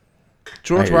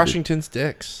George Washington's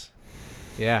dicks.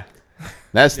 Yeah.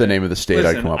 That's the name of the state I'd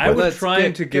Listen, come up I with. was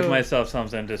trying to give myself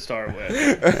something to start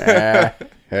with.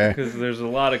 Because there's a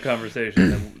lot of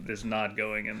conversation that is not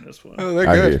going in this one. Oh, they're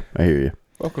I good. hear you.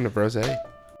 Welcome to Brose.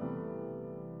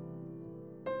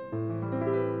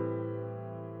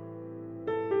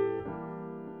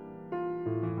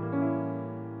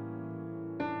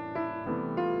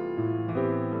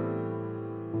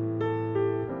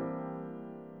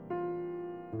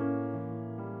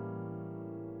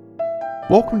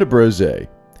 Welcome to Brose. There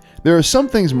are some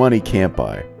things money can't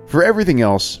buy. For everything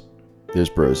else, there's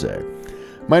Brose.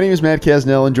 My name is Matt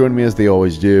Casnell, and joining me as they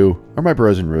always do are my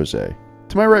bros and Rose. To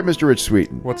my right, Mr. Rich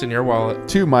Sweeten. What's in your wallet?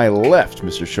 To my left,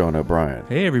 Mr. Sean O'Brien.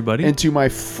 Hey, everybody. And to my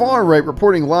far right,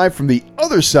 reporting live from the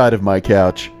other side of my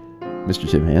couch, Mr.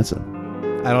 Tim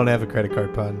Hansen. I don't have a credit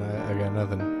card pun. I got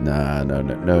nothing.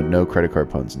 No credit card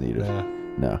puns needed. Nah.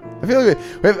 No. I feel like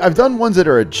I've done ones that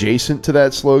are adjacent to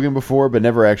that slogan before, but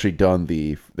never actually done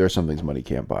the "There's some things money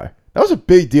can't buy." That was a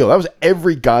big deal. That was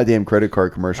every goddamn credit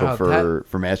card commercial Wow, for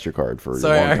MasterCard for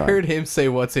Sorry, a long time. I heard him say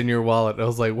 "What's in your wallet?" I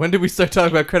was like, "When did we start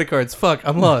talking about credit cards?" Fuck,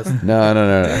 I'm lost. No.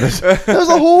 That was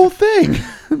the whole thing.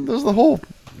 That was the whole...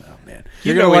 Oh, man.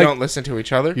 You You're know gonna we like- don't listen to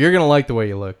each other. You're gonna like the way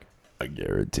you look. I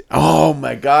guarantee. Oh,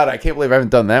 my God. I can't believe I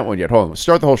haven't done that one yet. Hold on. Let's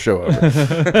start the whole show over.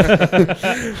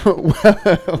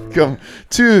 Welcome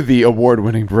to the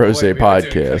award-winning Brose Wait, we are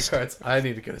doing credit podcast. cards. I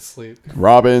need to go to sleep.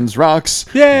 Robbins rocks.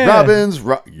 Yeah. Robbins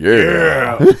rock.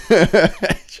 Yeah.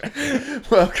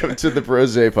 Welcome to the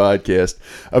Brose podcast.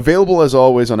 Available as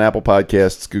always on Apple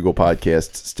Podcasts, Google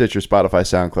Podcasts, Stitcher, Spotify,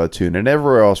 SoundCloud, Tune, and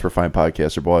everywhere else where fine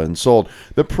podcasts are bought and sold.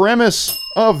 The premise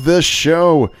of this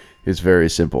show is very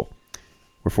simple.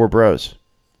 We're four bros.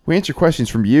 We answer questions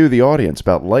from you, the audience,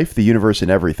 about life, the universe,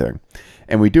 and everything.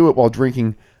 And we do it while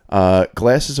drinking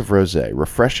glasses of rosé.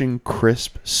 Refreshing,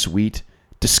 crisp, sweet,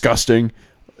 disgusting.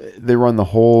 They run the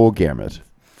whole gamut.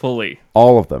 Fully.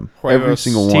 All of them. Every Huevos.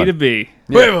 single T one. to B.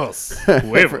 Huevos.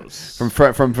 Huevos.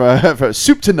 From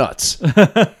soup to nuts.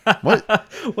 What?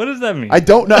 What does that mean? I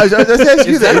don't know. I was asking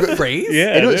you Is that a phrase?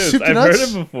 yeah, you know it what is. soup to I've nuts? heard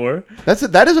it before.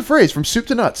 That is a phrase, from soup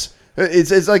to nuts.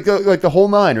 It's like the whole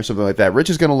nine or something like that. Rich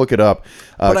is going to look it up.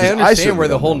 But I 'cause understand certainly where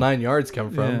the don't whole know. 9 yards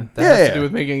come from. Yeah. That has Yeah. to do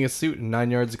with making a suit and 9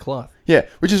 yards of cloth. Yeah,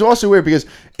 which is also weird because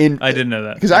I didn't know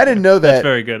that. Because I didn't know that. That's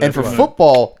very good. And That's for funny.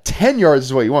 football, 10 yards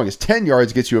is what you want because 10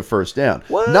 yards gets you a first down.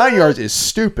 9 yards is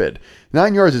stupid.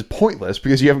 9 yards is pointless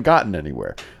because you haven't gotten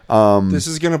anywhere. This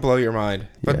is going to blow your mind,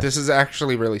 but Yeah. this is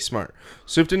actually really smart.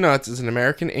 Soup to nuts is an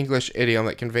American English idiom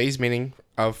that conveys meaning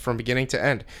of from beginning to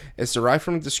end. It's derived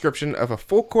from a description of a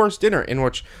full-course dinner in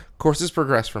which courses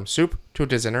progress from soup to a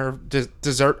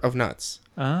dessert of nuts.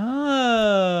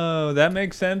 Oh, that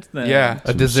makes sense then. Yeah.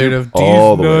 A dessert of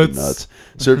all these the way to nuts. nuts.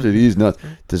 Served to these nuts.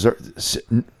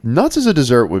 Nuts as a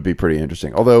dessert would be pretty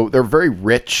interesting. Although they're very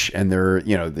rich and they're,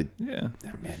 Yeah. man,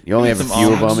 you only have a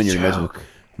few of them and you're messing with,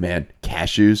 man,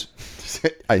 cashews.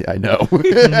 I know. I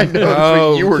know that's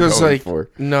what you were going like for.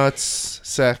 nuts,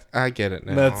 sex. I get it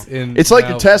now. Nuts in. It's like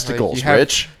now. your testicles, you have,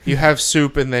 Rich. You have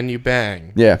soup and then you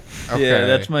bang. Yeah. Okay. Yeah,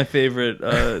 that's my favorite.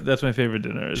 That's my favorite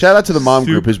dinner. Shout out to the mom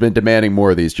group who's been demanding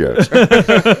more of these jokes.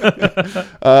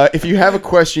 If you have a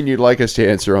question you'd like us to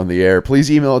answer on the air,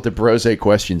 please email it to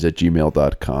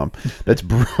brosequestions@gmail.com. That's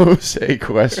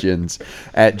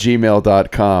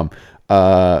brosequestions@gmail.com.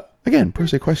 Again,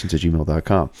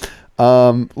 brosequestions@gmail.com.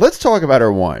 Let's talk about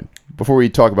our wine before we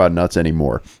talk about nuts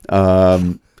anymore.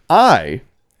 I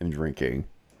am drinking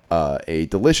a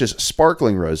delicious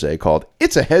sparkling rosé called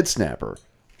It's a Head Snapper.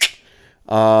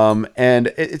 And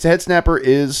It's a Head Snapper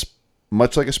is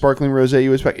much like a sparkling rosé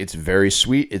you expect. It's very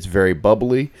sweet. It's very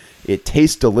bubbly. It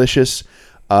tastes delicious.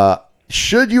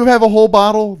 Should you have a whole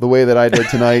bottle the way that I did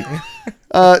tonight?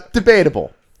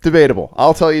 Debatable.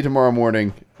 I'll tell you tomorrow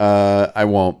morning. I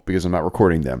won't because I'm not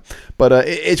recording them. But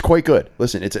it's quite good.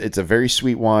 Listen, it's a very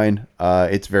sweet wine.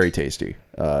 It's very tasty.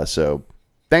 So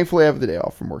thankfully I have the day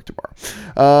off from work tomorrow.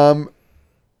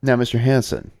 Now, Mr.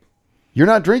 Hansen, you're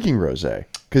not drinking rosé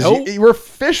because Nope. you were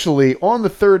officially on the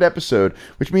 3rd episode,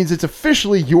 which means it's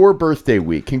officially your birthday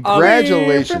week.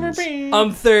 Congratulations.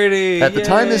 I'm 30. At the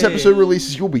time this episode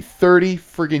releases, you'll be 30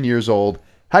 friggin' years old.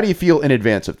 How do you feel in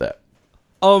advance of that?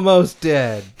 Almost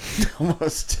dead.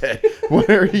 Almost dead. What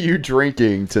are you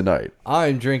drinking tonight?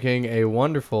 I'm drinking a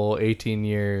wonderful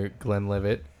 18-year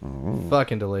Glenlivet.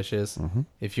 Fucking delicious.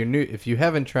 If you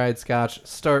haven't tried Scotch,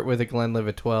 start with a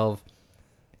Glenlivet 12.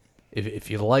 If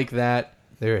you like that,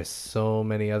 there is so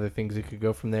many other things you could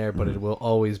go from there, but it will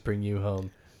always bring you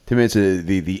home. Tim it's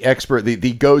the expert,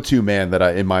 the go-to man that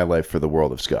in my life for the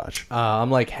world of Scotch. I'm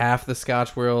like half the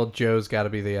Scotch world. Joe's got to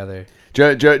be the other.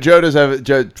 Joe does have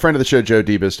friend of the show. Joe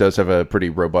Debus does have a pretty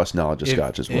robust knowledge of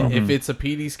Scotch as well. If it's a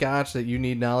peaty Scotch that you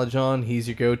need knowledge on, he's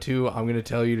your go-to. I'm going to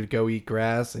tell you to go eat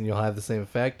grass, and you'll have the same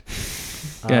effect.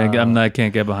 I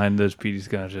can't get behind those peaty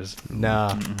scotches.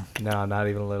 No, not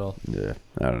even a little. Yeah,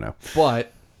 I don't know.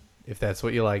 But if that's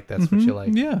what you like, that's what you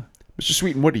like. Yeah. Mr.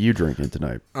 Sweeten, what are you drinking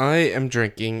tonight? I am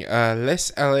drinking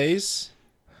Les Allées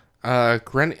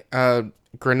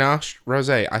Grenache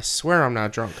Rosé. I swear I'm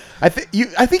not drunk. I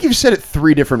think you've said it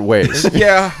 3 different ways.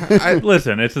 Yeah,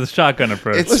 Listen, it's the shotgun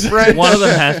approach. It's French. One of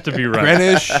them has to be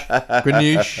right.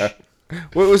 Grenache.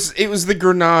 Well, it was the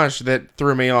Grenache that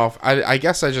threw me off. I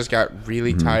guess I just got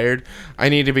really tired. I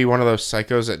need to be one of those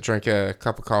psychos that drink a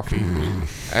cup of coffee,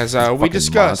 as we Fucking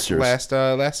discussed monsters.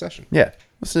 last session. Yeah,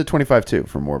 listen to 25-2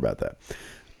 for more about that.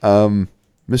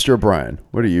 Mr. O'Brien,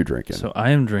 what are you drinking? So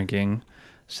I am drinking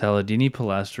Saladini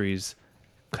Pilastri's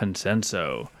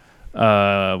Consenso,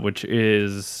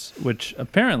 which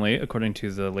apparently, according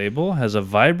to the label, has a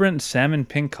vibrant salmon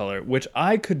pink color, which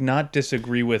I could not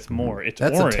disagree with more. It's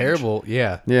That's orange. a terrible.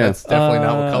 Yeah. Yeah. That's definitely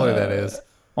not what color that is.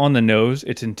 On the nose,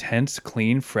 it's intense,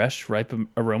 clean, fresh, ripe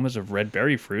aromas of red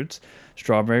berry fruits,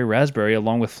 strawberry, raspberry,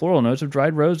 along with floral notes of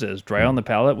dried roses. Dry on the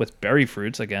palate with berry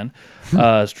fruits again,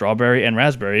 strawberry and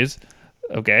raspberries.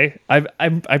 Okay, I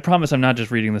promise I'm not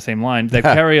just reading the same line. They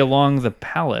carry along the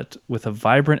palate with a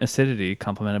vibrant acidity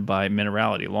complemented by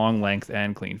minerality, long length,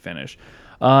 and clean finish.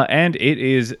 And it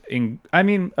is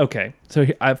okay. So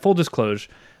full disclosure,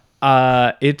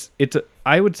 I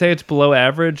would say it's below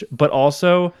average, but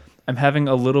also I'm having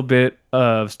a little bit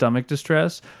of stomach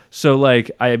distress. So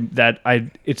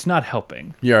it's not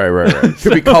helping. Yeah, right.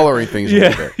 Could be coloring things a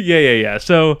little bit. Yeah.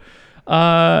 So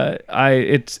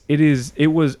it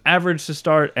was average to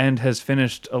start and has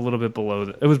finished a little bit below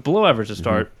that. It was below average to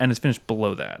start and it's finished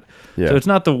below that. Yeah. So it's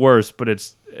not the worst, but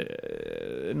it's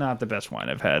not the best wine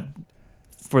I've had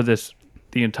for the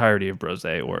entirety of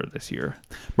Brosé or this year.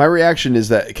 My reaction is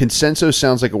that consenso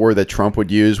sounds like a word that Trump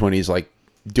would use when he's like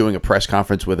doing a press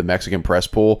conference with a Mexican press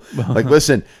pool. Like,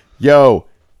 listen, yo,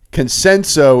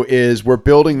 consenso is we're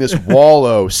building this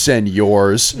wallow,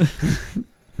 senors.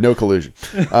 No collusion.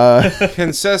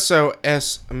 Consenso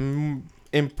es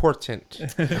important.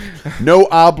 No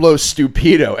hablo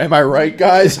stupido. Am I right,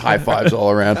 guys? High fives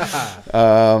all around.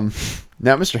 Now,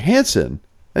 Mr. Hansen,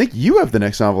 I think you have the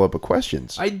next envelope of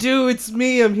questions. I do. It's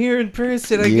me. I'm here in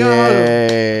person. I got him.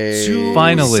 Yay. 2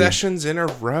 Finally. sessions in a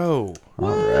row. All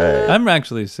right. I'm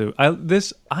actually I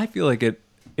feel like it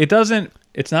doesn't.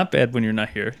 It's not bad when you're not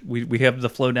here. We have the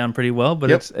flow down pretty well, but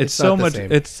Yep. it's not so the much.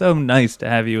 same. It's so nice to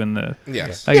have you in the.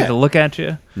 Yes. I get to look at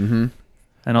you. Mm-hmm.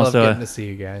 And Love also, getting to see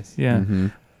you guys. yeah. Mm-hmm.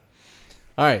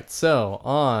 All right. So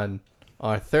on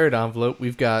our third envelope,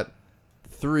 we've got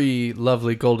 3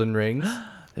 lovely golden rings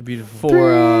They're beautiful. for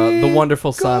the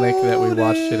wonderful Sonic that we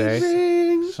watched today.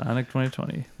 Sonic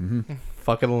 2020.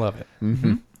 Fucking love it.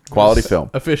 Mm-hmm. Quality film.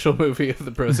 Official movie of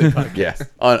the Brosé podcast. Yeah.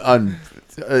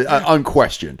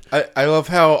 Unquestioned. I love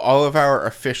how all of our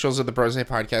officials of the Brosé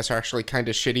podcast are actually kind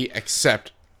of shitty,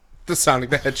 except the Sonic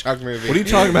the Hedgehog movie. What are you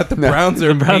talking about? The Browns are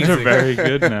The Browns are amazing. very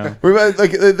good now. Like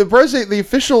the Brosé, the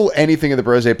official anything of the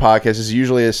Brosé podcast is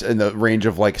usually in the range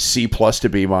of like C+ to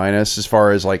B- as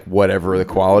far as like whatever the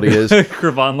quality is.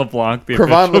 Cravon LeBlanc, the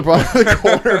Cravon official- LeBlanc, the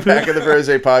cornerback of the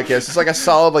Brosé podcast, it's like a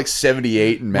solid like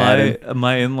 78 in Madden.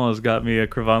 My in-laws got me a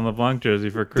Cravon LeBlanc jersey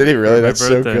for Did he really? for my That's so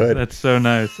birthday. good. That's so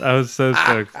nice. I was so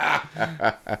stoked.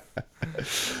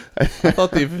 I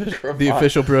thought the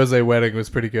official Brosé wedding was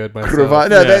pretty good myself. Cravon,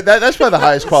 no, Yeah. that's probably the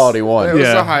highest quality It one. was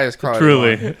the highest quality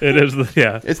Truly, one. it is.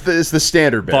 It's the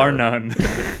standard Bar bearer. none,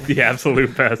 the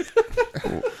absolute best.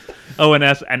 Oh, and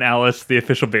Alice, the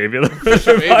official baby of the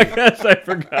podcast. I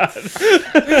forgot.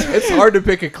 It's hard to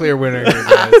pick a clear winner here,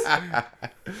 guys.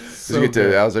 So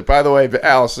I was like, by the way,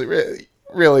 Alice,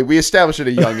 really, we established at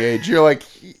a young age. You're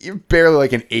barely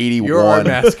like an 81. You're our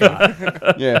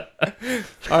mascot. Yeah.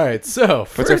 All right, so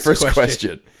What's our first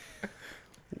question?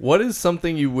 What is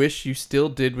something you wish you still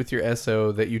did with your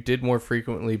SO that you did more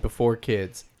frequently before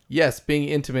kids? Yes, being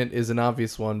intimate is an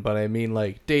obvious one, but I mean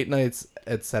like date nights,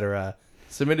 etc.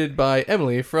 Submitted by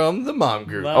Emily from the Mom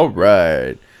Group. Wow. All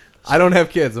right. I don't have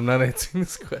kids. I'm not answering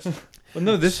this question. Well,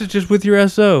 no, this is just with your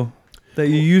SO that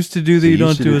you used to do that you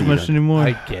don't do as much anymore.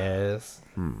 I guess.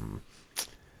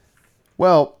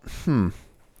 Well,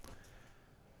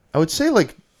 I would say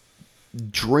like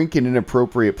drink in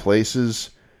inappropriate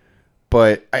places,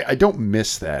 but I don't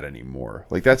miss that anymore.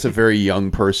 Like that's a very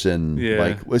young person. Yeah.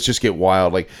 Like let's just get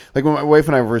wild. Like when my wife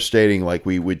and I were first dating, like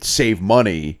we would save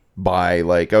money, by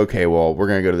like, okay, well, we're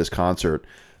gonna go to this concert.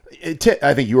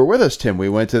 I think you were with us, Tim. We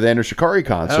went to the Ender Shikari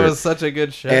concert. That was such a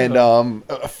good show. And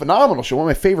a phenomenal show. One of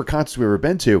my favorite concerts we've ever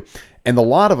been to. And the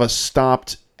lot of us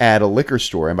stopped at a liquor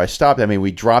store. And by stopped, I mean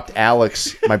we dropped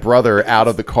Alex, my brother, out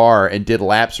of the car and did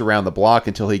laps around the block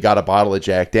until he got a bottle of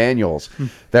Jack Daniels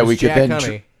that we could Jack then.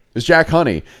 Honey. It was Jack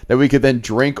Honey that we could then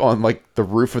drink on like the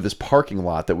roof of this parking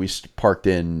lot that we parked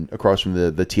in across from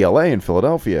the TLA in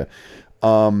Philadelphia.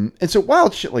 And so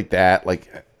wild shit like that,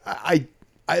 like I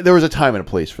there was a time and a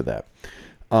place for that.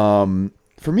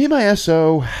 For me and my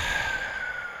SO,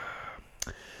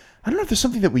 I don't know if there's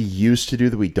something that we used to do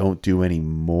that we don't do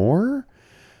anymore.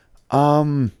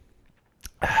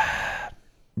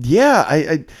 Yeah,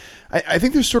 I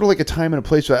think there's sort of like a time and a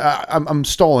place. I'm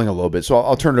stalling a little bit, so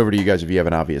I'll turn it over to you guys if you have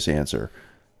an obvious answer.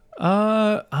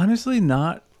 Honestly,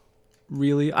 not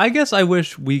really. I guess I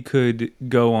wish we could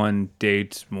go on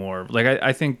dates more. Like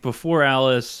I think before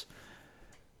Alice,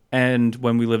 and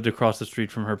when we lived across the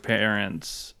street from her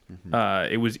parents,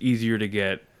 it was easier to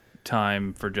get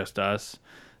time for just us.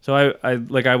 So I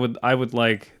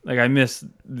miss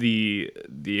the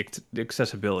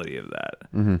accessibility of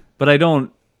that.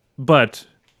 But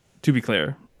to be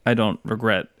clear, I don't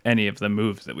regret any of the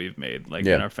moves that we've made, like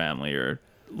in our family or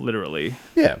literally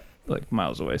like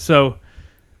miles away. So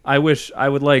I wish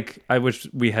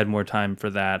we had more time for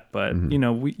that, but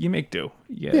you make do.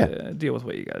 Deal with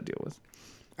what you got to deal with.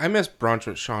 I miss brunch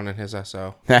with Sean and his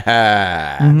SO.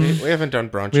 Yeah. We haven't done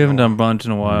brunch. We haven't done brunch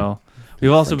in a while.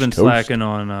 We've also been toast. slacking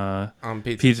on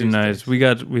pizza nights.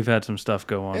 Tuesdays. We've had some stuff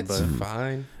go on, It's but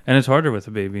fine. and it's harder with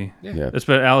a baby. Yeah.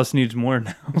 But Alice needs more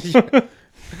now.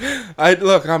 I'm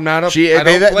not a. I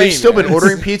don't They've blame still you. been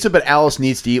ordering pizza, but Alice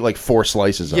needs to eat like 4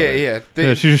 slices of it. Yeah.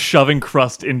 Yeah, she's just shoving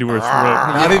crust into her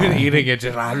throat. Not even eating it,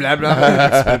 just blah, blah,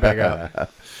 blah, spit it back out.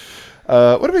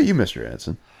 What about you, Mr.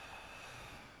 Anson?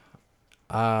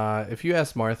 If you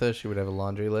asked Martha, she would have a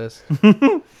laundry list.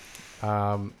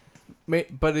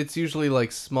 But it's usually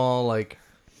like small, like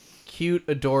cute,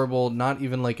 adorable, not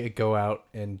even like a go out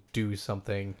and do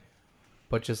something,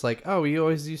 but just like, oh, we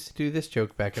always used to do this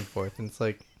joke back and forth. And it's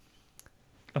like,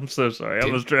 I'm so sorry. I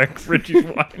almost drank Richie's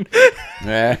wine.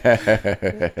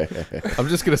 I'm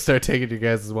just going to start taking you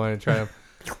guys' wine and try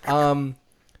them.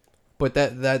 But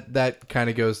that kind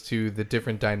of goes to the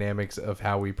different dynamics of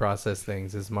how we process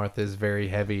things. Is Martha's very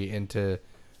heavy into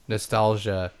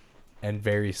nostalgia and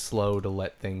very slow to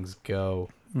let things go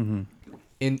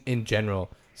in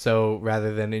general. So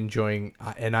rather than enjoying,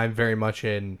 and I'm very much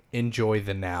in enjoy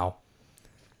the now.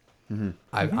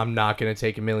 I'm not going to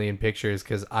take a million pictures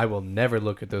because I will never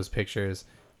look at those pictures,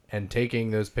 and taking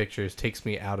those pictures takes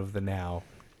me out of the now.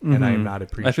 And I am not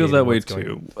appreciating. I feel that way what's too.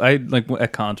 going on. I like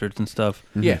at concerts and stuff.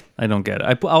 Yeah. I don't get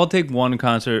it. I'll take one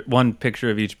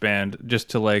picture of each band just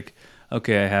to like,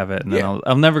 okay, I have it, and then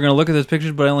I'm never gonna look at those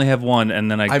pictures, but I only have one, and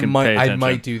then I can pay attention. I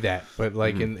might do that, but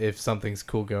like if something's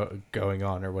cool going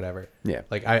on or whatever. Yeah.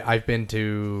 Like I've been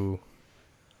to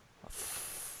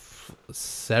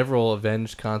several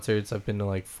Avenged concerts. I've been to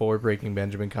like 4 Breaking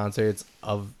Benjamin concerts.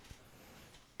 Of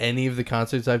any of the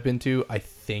concerts I've been to, I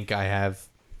think I have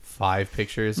 5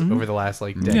 pictures over the last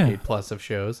like decade plus of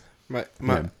shows.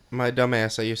 My dumb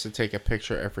ass, I used to take a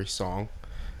picture every song.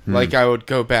 Like I would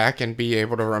go back and be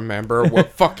able to remember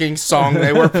what fucking song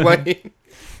they were playing.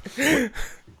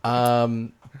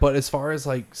 But as far as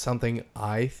like something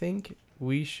I think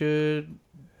we should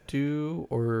do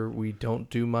or we don't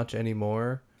do much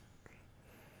anymore,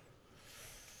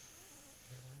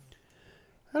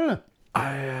 I don't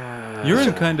know. You're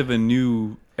in kind of a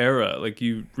new era. Like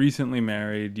you recently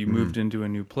married, you moved into a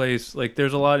new place. Like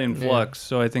there's a lot in flux,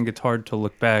 so I think it's hard to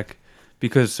look back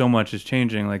because so much is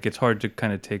changing. Like it's hard to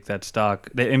kind of take that stock,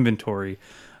 that inventory,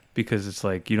 because it's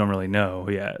like you don't really know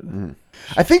yet.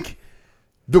 I think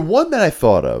the one that I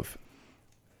thought of,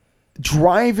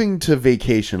 driving to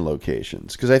vacation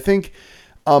locations, because I think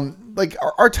like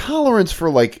our tolerance for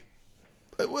like,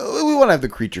 we want to have the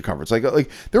creature comforts. Like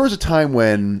there was a time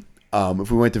when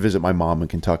if we went to visit my mom in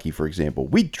Kentucky, for example,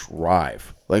 we'd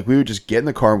drive. Like we would just get in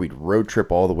the car and we'd road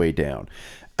trip all the way down.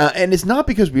 And it's not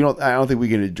because I don't think we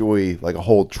can enjoy like a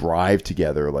whole drive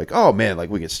together. Like, oh man, like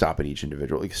we could stop at each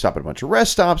individual, we could stop at a bunch of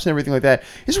rest stops and everything like that.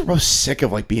 We're both sick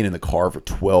of like being in the car for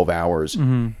 12 hours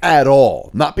at all.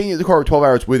 Not being in the car for 12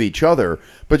 hours with each other,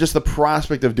 but just the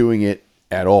prospect of doing it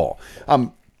at all.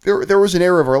 There was an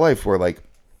era of our life where like,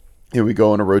 we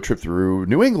go on a road trip through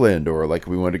New England, or like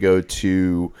we want to go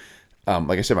to,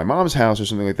 like I said, my mom's house or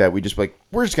something like that. We just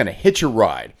we're just going to hitch a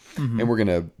ride and we're going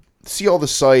to see all the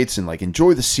sights and like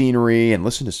enjoy the scenery and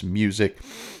listen to some music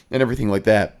and everything like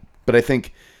that. But I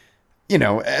think, you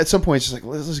know, at some point, it's just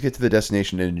like, let's get to the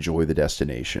destination and enjoy the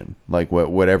destination, like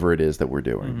whatever it is that we're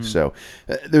doing. So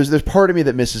there's part of me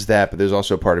that misses that, but there's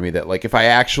also a part of me that, like, if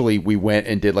we went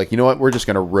and did, like, you know what, we're just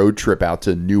going to road trip out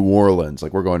to New Orleans.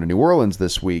 Like, we're going to New Orleans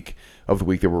this week of the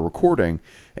week that we're recording.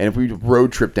 And if we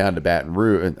road trip down to Baton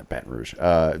Rouge,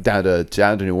 down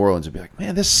to New Orleans, and be like,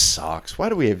 man, this sucks. Why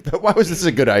was this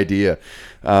a good idea?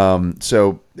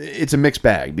 So it's a mixed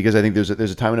bag, because I think there's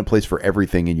a time and a place for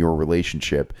everything in your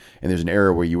relationship, and there's an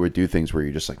era where you would do things where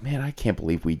you're just like, man, I can't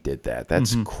believe we did that.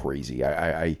 That's crazy.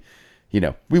 I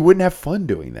we wouldn't have fun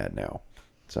doing that now.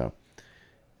 So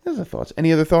those are thoughts.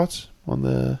 Any other thoughts on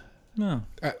the? No.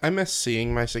 I miss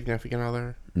seeing my significant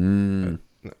other. The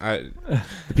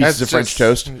pieces of French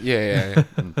toast. Yeah.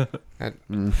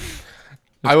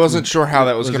 I wasn't sure how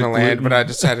that was going to land, but I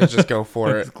decided to just go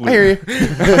for it. I hear you.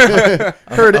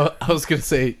 Heard it. I was gonna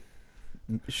say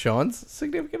Sean's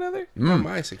significant other. Not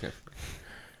my significant.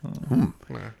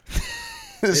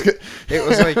 It's good. It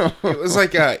was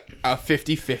like a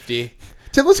 50-50.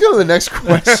 Tim, let's go to the next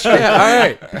question.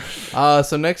 Yeah, all right.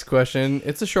 So next question.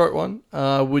 It's a short one.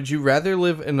 Would you rather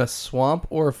live in a swamp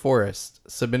or a forest?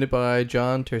 Submitted by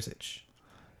John Tersich.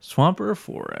 Swamp or a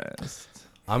forest?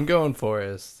 I'm going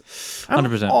forest.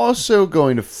 100%. Also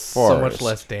going to forest. So much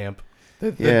less damp.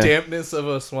 The Yeah. dampness of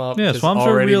a swamp. Yeah, just swamps are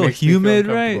already real makes me feel humid,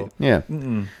 right? uncomfortable. Yeah.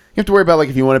 You have to worry about, like,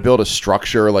 if you want to build a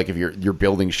structure, like if you're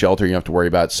building shelter, you have to worry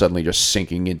about suddenly just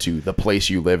sinking into the place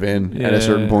you live in at a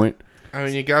certain point. I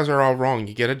mean, you guys are all wrong.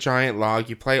 You get a giant log,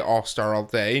 you play All-Star all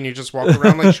day, and you just walk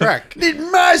around like Shrek.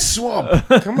 In my swamp.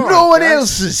 Come on, No one guys.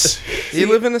 else's. You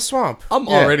live in the swamp. I'm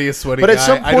Yeah. already a sweaty But guy. at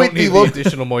some I point, don't need the the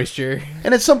additional moisture.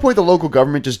 And at some point, the local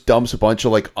government just dumps a bunch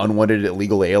of, like, unwanted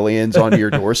illegal aliens onto your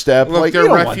doorstep. Look, like, they're you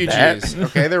don't want that. refugees.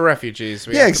 Okay, they're refugees.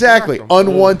 We Yeah, have to exactly. protect them.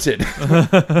 Unwanted.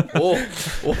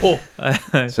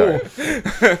 Sorry.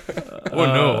 Oh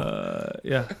no.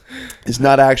 Yeah. It's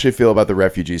not how I actually feel about the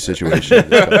refugee situation in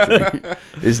this country.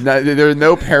 There are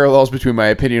no parallels between my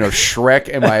opinion of Shrek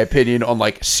and my opinion on,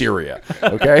 like, Syria.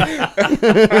 Okay?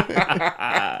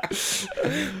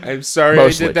 I'm sorry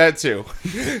Mostly. I did that too.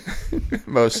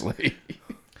 Mostly.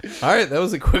 All right, that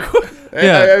was a quick one. I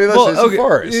mean, listen, it's a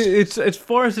forest. It's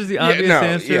forest is the obvious no,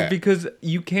 answer yeah. because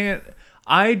you can't.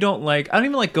 I don't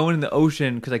even like going in the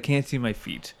ocean because I can't see my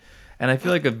feet. And I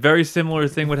feel like a very similar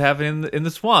thing would happen in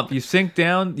the swamp. You sink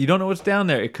down, you don't know what's down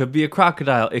there. It could be a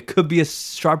crocodile. It could be a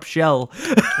sharp shell.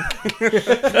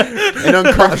 An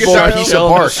uncomfortable piece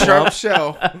of bark. Sharp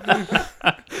shell.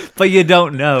 But you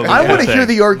don't know. I want to hear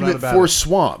the Not argument about for it.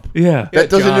 swamp. Yeah.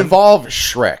 That doesn't John. involve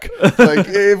Shrek. Like,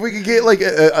 if we could get, like,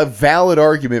 a valid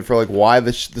argument for, like, why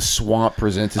the swamp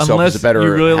presents itself Unless as a better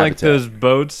you really like habitat. those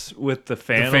boats with the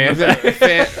fan. on the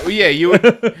back. Yeah,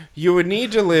 you would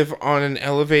need to live on an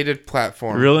elevated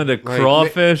platform. Real into Like,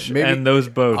 crawfish maybe- and those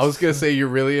boats. I was gonna say you're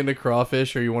really into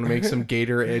crawfish, or you want to make some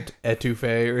gator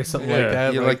etouffee or something Yeah. like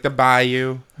that. You like the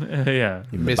bayou. yeah.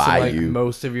 you're missing like bayou.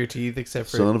 most of your teeth except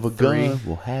for Son of a 3. gun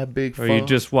will have big Or fun. you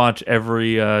just watch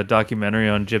every documentary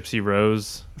on Gypsy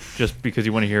Rose just because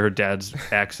you want to hear her dad's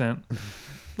accent.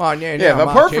 Yeah, but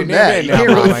apart from that, you can't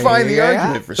really find the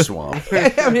argument for swamp. Well,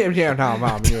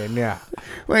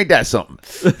 ain't that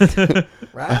something?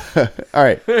 All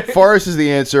right. Forest is the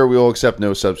answer. We will accept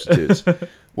no substitutes.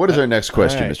 What is our next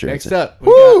question, Mr. Next Hanson? up, we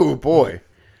Woo, boy.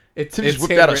 it's Tim just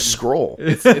whipped out a handwritten. scroll.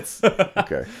 It's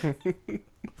Okay.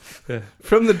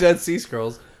 from the Dead Sea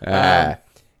Scrolls. Ah.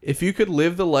 If you could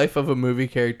live the life of a movie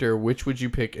character, which would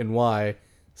you pick and why?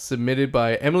 Submitted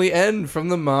by Emily N. from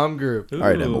the Mom Group. All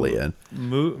right, Ooh. Emily N.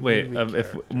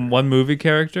 If one movie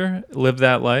character lived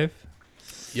that life,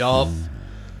 Y'all.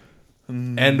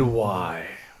 And why?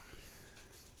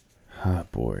 Oh,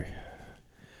 boy.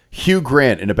 Hugh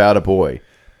Grant in About a Boy.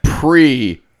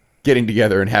 Pre getting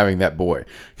together and having that boy.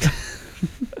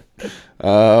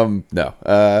 No.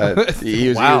 He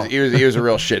was a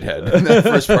real shithead in that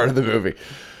first part of the movie.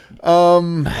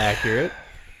 Accurate.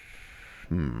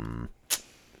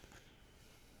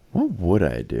 What would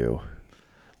I do?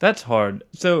 that's hard.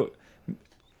 So,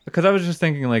 because I was just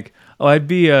thinking like, oh, I'd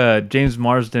be James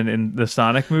Marsden in the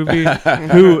Sonic movie,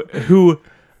 who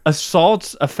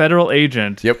assaults a federal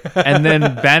agent, Yep. and then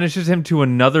banishes him to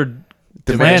another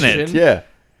Dimension. planet Yeah.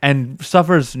 and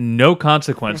suffers no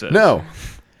consequences. No.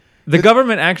 The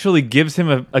government actually gives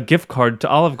him a gift card to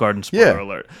Olive Garden. Spoiler Yeah.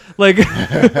 alert. Like,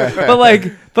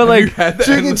 but like,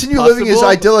 So he can continue living his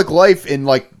idyllic life in,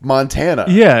 like, Montana.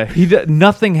 yeah,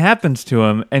 nothing happens to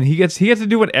him, and he gets to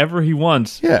do whatever he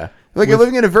wants. Yeah. Like, you're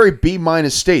living in a very B-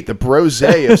 state, the brose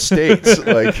of states.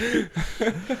 Like,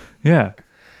 Yeah.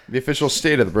 the official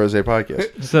state of the Brose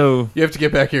podcast. So You have to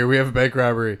get back here. We have a bank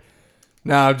robbery.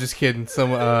 No, I'm just kidding.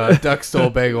 Some duck stole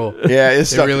bagel. Yeah,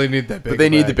 it's They really need that bagel. but they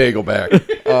need the back. bagel back.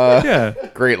 Yeah.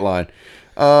 Great line.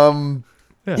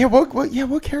 Yeah.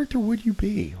 What character would you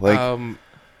be? Like,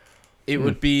 It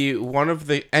would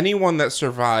be anyone that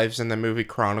survives in the movie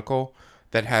Chronicle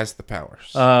that has the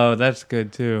powers. Oh, that's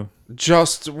good too.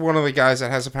 Just one of the guys that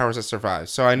has the powers that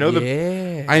survives. So I know the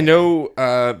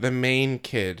main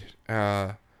kid,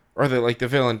 or the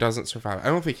villain doesn't survive. I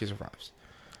don't think he survives.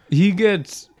 He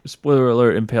gets, spoiler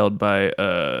alert, impaled by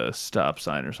a stop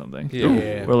sign or something.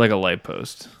 Yeah. Or like a light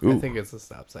post. I think it's a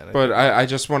stop sign. But I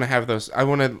just want to have those. I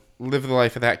want to live the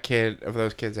life of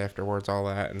those kids afterwards, all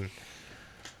that. And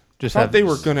Just I thought they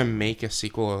were going to make a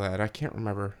sequel of that. I can't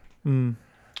remember. Mm.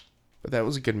 But that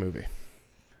was a good movie.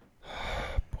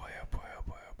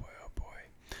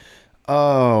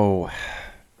 oh,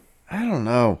 I don't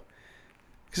know.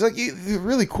 Because, like, they're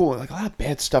really cool. Like, a lot of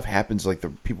bad stuff happens, like, the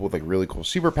people with, like, really cool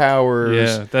superpowers.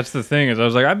 Yeah, that's the thing. Is I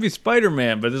was like, I'd be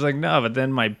Spider-Man, but it's like, no. But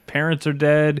then my parents are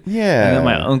dead. Yeah. And then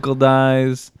my uncle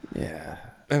dies. Yeah.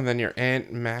 And then your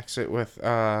aunt max it with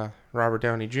Robert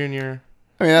Downey Jr.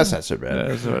 I mean, that's not so bad.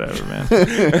 That's whatever, man.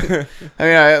 I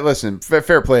mean, listen,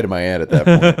 fair play to my aunt at that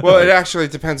point. Well, it actually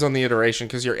depends on the iteration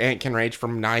because your aunt can range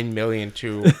from 9 million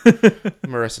to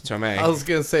Marissa Tomei. I was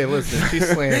gonna say, listen, she's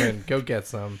slamming. Go get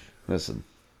some. Listen.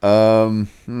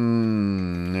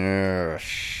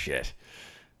 Shit.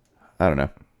 I don't know.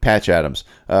 Patch Adams.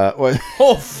 What?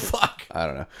 Oh fuck! I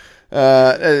don't know.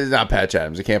 Not Patch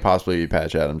Adams. It can't possibly be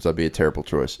Patch Adams. That'd be a terrible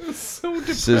choice. So It's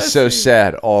depressing. just so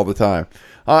sad all the time.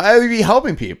 I would be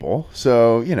helping people,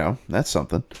 so that's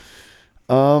something.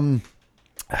 Boy,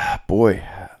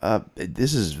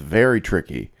 this is very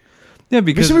tricky. Yeah,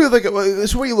 Because because somebody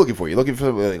so what are you looking for? You looking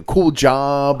for a cool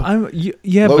job,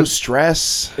 yeah, low but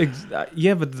stress?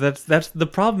 yeah, but that's the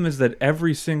problem is that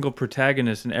every single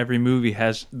protagonist in every movie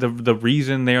has the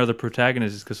reason they are the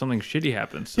protagonist is because something shitty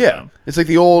happens to Yeah, them. it's like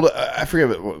the old I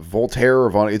forget what Voltaire or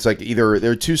Von. It's like either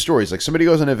there are two stories, like somebody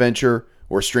goes on an adventure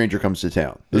or a stranger comes to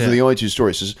town. Those Yeah. are the only two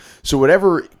stories. So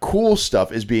whatever cool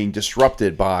stuff is being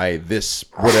disrupted by this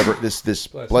whatever this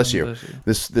bless you,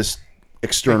 this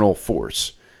external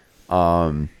force.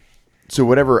 So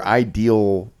whatever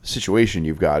ideal situation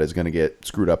you've got is going to get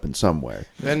screwed up in some way.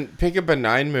 Then pick a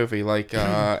benign movie like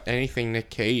anything Nick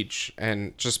Cage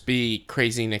and just be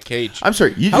crazy Nick Cage. I'm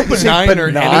sorry, you How didn't say benign or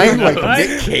benign anything? like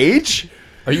Nick Cage?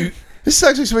 Are you? This is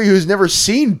actually somebody who's never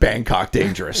seen Bangkok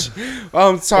Dangerous.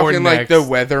 I'm talking like next. The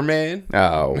Weatherman,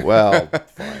 Oh well,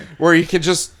 where you could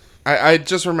just. I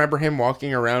just remember him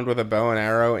walking around with a bow and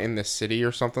arrow in the city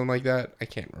or something like that. I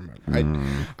can't remember.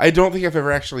 I don't think I've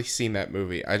ever actually seen that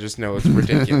movie. I just know it's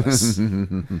ridiculous.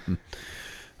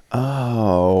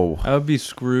 oh. I would be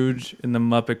Scrooge in the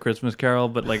Muppet Christmas Carol,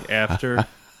 but like after,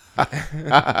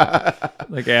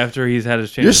 like after he's had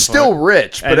his chance. You're to still fuck,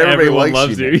 rich, but and everybody everyone likes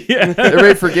loves you. you. Yeah,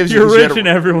 Everybody forgives you. you're 'cause you rich had and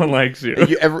a- everyone likes you.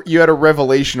 you had a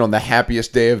revelation on the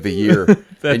happiest day of the year,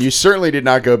 and you certainly did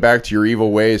not go back to your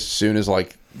evil ways as soon as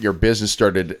like your business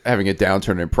started having a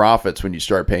downturn in profits when you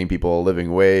start paying people a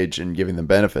living wage and giving them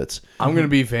benefits. I'm gonna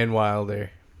be Van Wilder.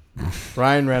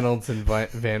 Ryan Reynolds and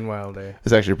Van Wilder.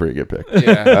 It's actually a pretty good pick.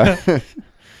 Yeah.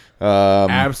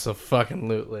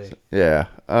 Absolutely. Yeah.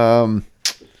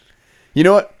 You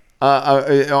know what?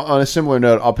 On a similar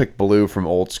note, I'll pick Baloo from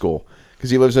Old School because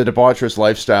he lives a debaucherous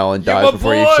lifestyle and dies my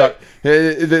before he. boy!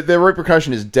 The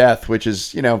repercussion is death, which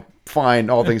is fine,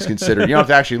 all things considered. You don't have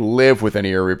to actually live with any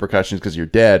of your repercussions because you're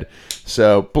dead.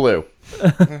 So Baloo,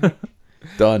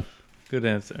 done. Good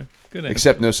answer. Good answer.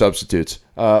 Except no substitutes.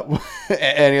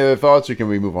 Any other thoughts, or can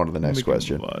we move on to the next We can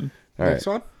question? move on. All right. Next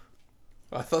one.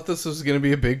 I thought this was gonna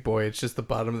be a big boy. It's just the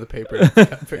bottom of the paper.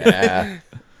 Yeah.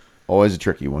 Always a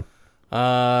tricky one.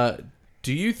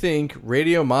 Do you think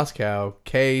Radio Moscow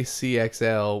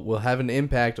KCXL will have an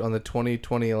impact on the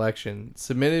 2020 election?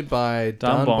 Submitted by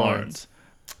Don Don Barnes.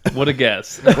 What a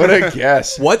guess. What a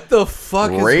guess. What the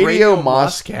fuck is Radio Radio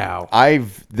Moscow?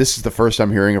 This is the first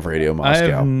I'm hearing of Radio I Moscow.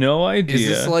 have no idea. Is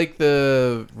this like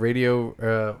the radio?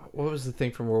 What was the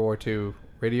thing from World War II?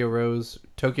 Radio Rose,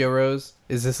 Tokyo Rose.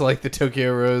 Is this like the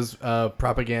Tokyo Rose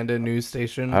propaganda news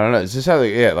station? I don't know. Is this how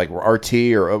like RT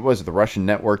or what was it, the Russian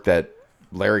network that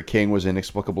Larry King was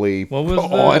inexplicably What was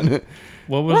on?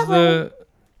 What was the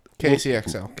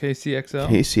KCXL. KCXL?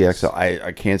 KCXL.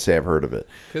 I can't say I've heard of it.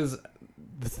 Because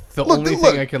the Look, only look.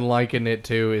 thing I can liken it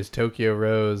to is Tokyo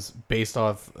Rose, based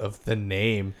off of the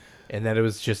name, and that it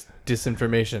was just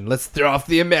disinformation. Let's throw off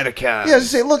the Americans. Yeah, I was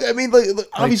say, look, I mean, look,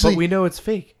 obviously, but we know it's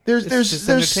fake. there's It's just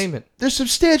entertainment. There's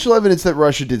substantial evidence that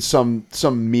Russia did some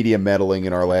media meddling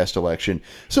in our last election.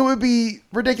 So it would be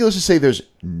ridiculous to say there's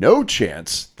no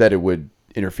chance that it would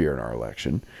interfere in our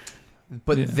election.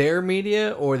 But their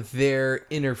media or their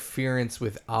interference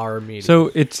with our media? So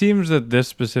it seems that this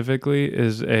specifically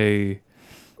is there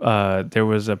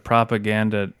was a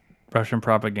Russian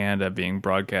propaganda being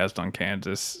broadcast on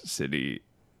Kansas City,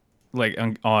 like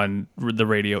on the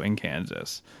radio in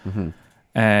Kansas.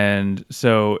 And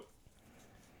so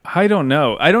I don't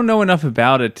know. I don't know enough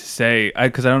about it to say,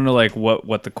 because I don't know like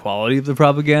what the quality of the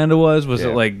propaganda was. Was it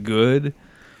like good?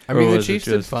 I mean, Or the was it Chiefs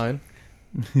did fine.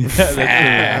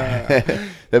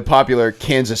 The popular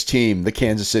Kansas team, the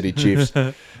Kansas City Chiefs.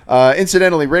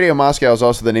 Incidentally, Radio Moscow is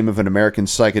also the name of an American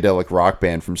psychedelic rock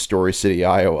band from Story City,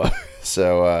 Iowa.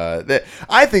 So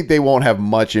I think they won't have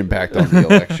much impact on the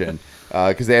election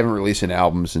because they haven't released an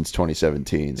album since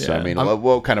 2017. So, I mean,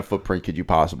 what kind of footprint could you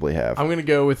possibly have? I'm going to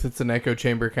go with it's an echo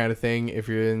chamber kind of thing if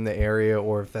you're in the area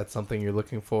or if that's something you're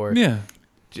looking for. Yeah.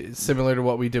 Similar to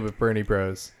what we did with Bernie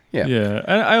Bros. Yeah. Yeah.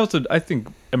 I think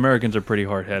Americans are pretty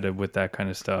hard-headed with that kind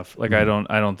of stuff. Like I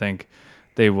don't think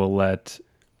they will let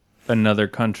another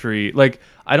country, like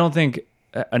I don't think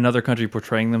another country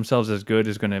portraying themselves as good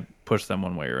is going to push them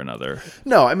one way or another.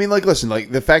 No, I mean, like, listen,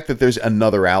 like the fact that there's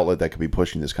another outlet that could be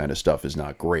pushing this kind of stuff is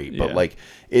not great. But Yeah. like,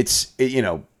 you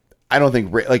know, I don't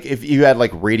think like if you had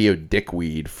like Radio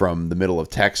Dickweed from the middle of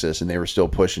Texas and they were still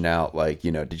pushing out like,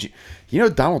 you know,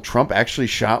 Donald Trump actually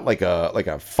shot like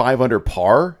a 500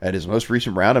 par at his most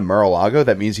recent round in Mar-a-Lago.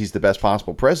 That means he's the best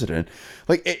possible president.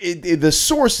 Like the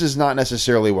source is not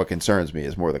necessarily what concerns me.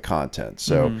 It's more the content.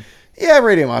 So yeah,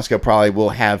 Radio Moscow probably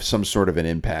will have some sort of an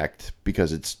impact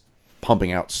because it's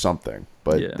pumping out something.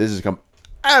 But Yeah. this is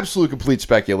absolute complete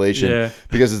speculation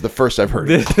because it's the first I've heard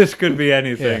of it. This could be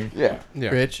anything. Yeah.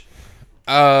 Rich?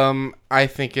 I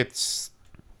think it's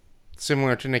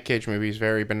similar to Nick Cage movies,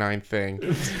 very benign thing.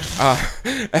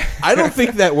 I don't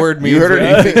think that word means You heard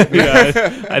it. anything.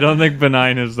 Yeah, I don't think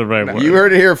benign is the right word. You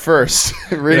heard it here first.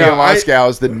 Radio No, Moscow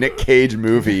is the Nick Cage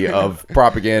movie of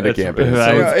propaganda campaigns.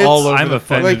 I was it's- all over I'm the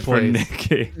offended fucking for place. Nick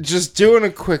Cage. Just doing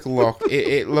a quick look,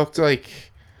 it looked like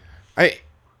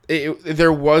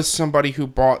there was somebody who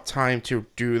bought time to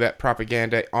do that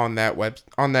propaganda on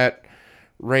that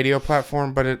radio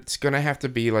platform, but it's gonna have to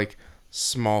be like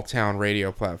small town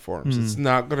radio platforms. It's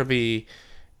not gonna be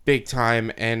big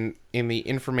time, and in the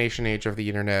information age of the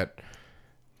internet,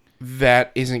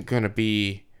 that isn't gonna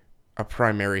be a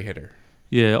primary hitter.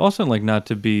 Yeah, also like not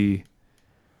to be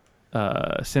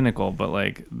cynical, but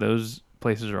like those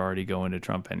places are already going to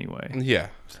Trump anyway. Yeah.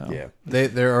 So Yeah.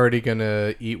 They're already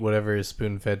gonna eat whatever is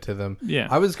spoon fed to them. Yeah.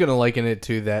 I was gonna liken it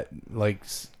to that like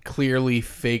clearly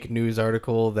fake news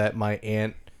article that my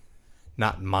aunt,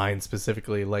 not mine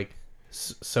specifically, like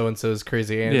so and so's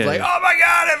crazy aunt is Yeah. like, oh my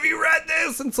god, have you read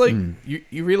this? And it's like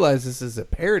you realize this is a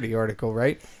parody article,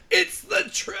 right? It's the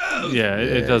truth. Yeah,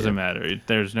 it doesn't matter.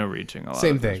 There's no reaching a lot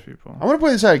Same of those thing. people. I want to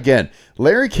point this out again.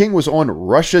 Larry King was on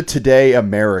Russia Today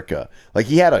America. Like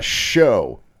he had a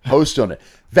show host on it.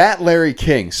 That Larry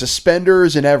King,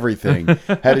 suspenders and everything,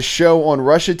 had a show on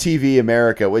Russia TV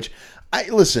America, which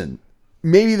listen,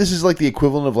 maybe this is like the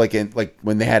equivalent of like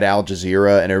when they had Al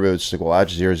Jazeera and everybody was just like, well, Al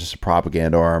Jazeera is just a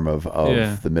propaganda arm of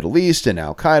the Middle East and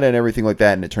Al Qaeda and everything like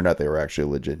that. And it turned out they were actually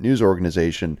a legit news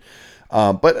organization.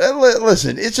 But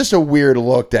listen, it's just a weird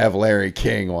look to have Larry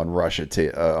King on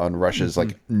on Russia's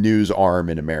like news arm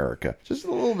in America. Just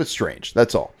a little bit strange.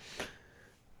 That's all.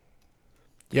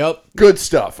 Yep. Good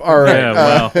stuff. All right. Yeah,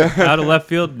 well, out of left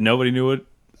field, nobody knew what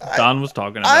Don was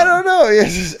talking about. I don't know.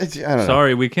 I don't know.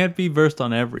 Sorry, we can't be versed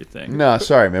on everything. No,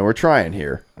 sorry, man. We're trying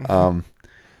here.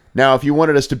 Now, if you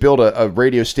wanted us to build a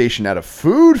radio station out of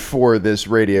food for this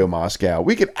Radio Moscow,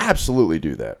 we could absolutely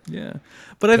do that. Yeah,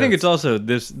 but I think it's also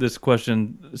this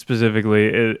question specifically.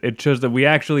 It shows that we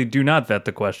actually do not vet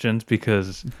the questions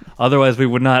because otherwise we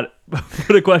would not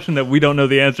put a question that we don't know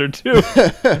the answer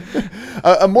to.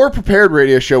 A more prepared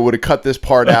radio show would have cut this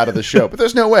part out of the show, but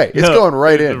there's no way. It's No, going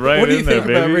right in. right What do you in there,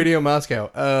 think about baby. Radio Moscow?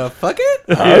 Fuck it.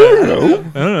 I don't know.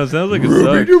 I don't know. It sounds like it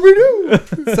sucks.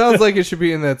 Ruby-dooby-doo. Sounds like it should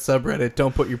be in that subreddit.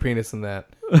 Don't put your penis in that.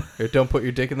 Or don't put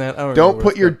your dick in that. I don't Don't remember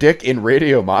put your dick in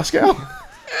Radio Moscow.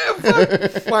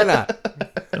 Why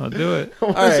not? Don't do it.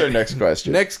 What's right. our next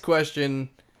question? Next question.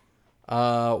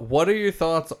 What are your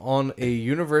thoughts on a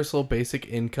universal basic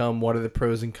income? What are the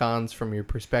pros and cons from your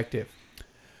perspective?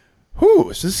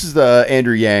 Whew, so this is the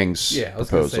Andrew Yang's Yeah, I was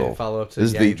going to say proposal. a follow-up to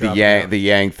This is Yang dropping out. the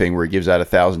Yang thing where he gives out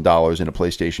 $1,000 in a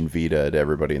PlayStation Vita to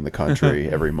everybody in the country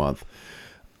every month.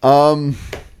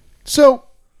 So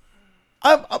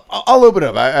I'll open it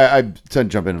up. I tend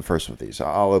to jump in first with these.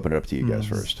 I'll open it up to you guys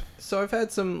first. So I've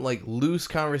had some like loose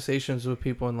conversations with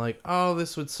people and like, oh,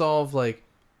 this would solve like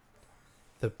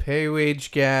the pay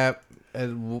wage gap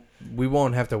we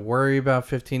won't have to worry about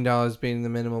 $15 being the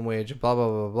minimum wage, blah blah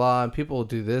blah blah. And people will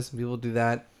do this and people will do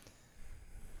that.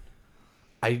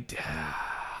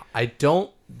 I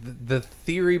don't. The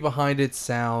theory behind it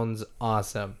sounds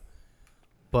awesome,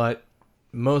 but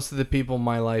most of the people in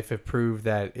my life have proved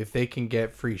that if they can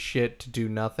get free shit to do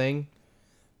nothing,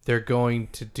 they're going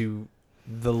to do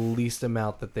the least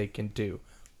amount that they can do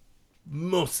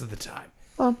most of the time.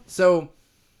 So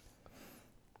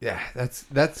yeah,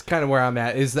 that's kind of where I'm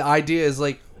at. Is the idea is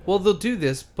like, well, they'll do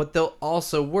this, but they'll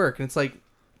also work, and it's like,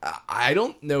 I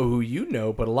don't know who you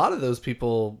know, but a lot of those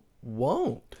people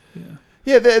won't.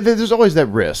 Yeah, there's always that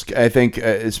risk. I think,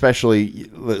 especially,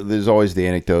 there's always the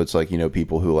anecdotes, like,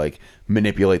 people who like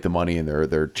manipulate the money in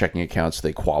their checking accounts so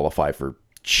they qualify for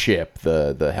CHIP,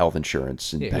 the health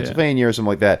insurance in Pennsylvania or something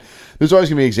like that. There's always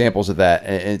going to be examples of that,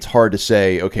 and it's hard to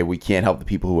say, okay, we can't help the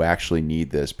people who actually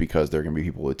need this because there are going to be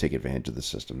people who take advantage of the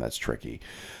system. That's tricky.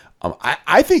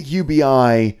 I think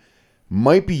UBI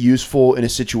might be useful in a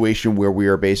situation where we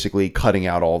are basically cutting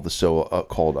out all the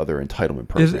so-called other entitlement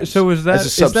programs. Is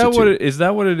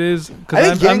that what it is? I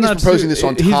think Yang is proposing this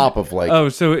on top of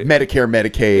Medicare,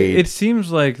 Medicaid. It seems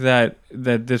like that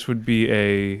this would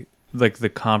be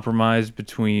the compromise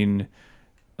between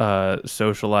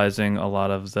socializing a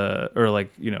lot of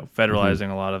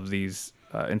federalizing a lot of these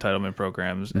entitlement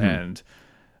programs and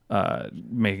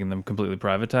making them completely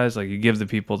privatized. Like, you give the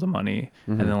people the money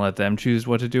and then let them choose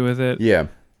what to do with it. Yeah.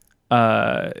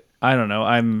 I don't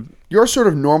know. You're sort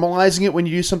of normalizing it when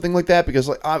you do something like that because,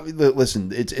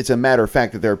 listen, it's a matter of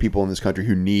fact that there are people in this country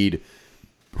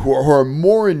who are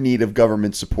more in need of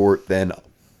government support than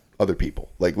other people.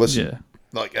 Like, listen,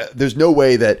 there's no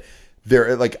way that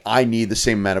I need the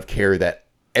same amount of care that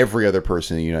every other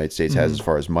person in the United States has as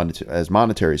far as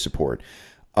monetary support.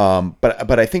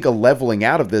 But I think a leveling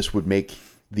out of this would make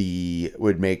the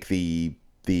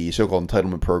so-called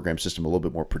entitlement program system a little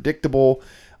bit more predictable.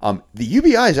 The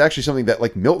UBI is actually something that,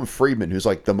 like, Milton Friedman, who's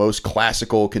like the most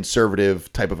classical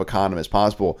conservative type of economist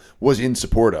possible, was in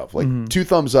support of. Like, 2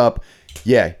 thumbs up.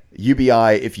 Yeah,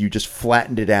 UBI, if you just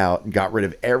flattened it out and got rid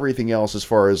of everything else as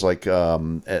far as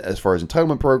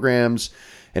entitlement programs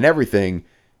and everything,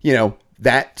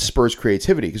 that spurs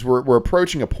creativity, because we're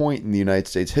approaching a point in the United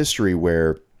States history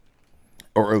or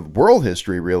world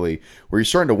history really, where you're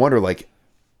starting to wonder, like,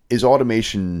 is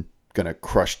automation going to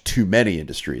crush too many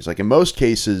industries? Like, in most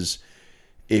cases,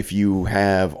 if you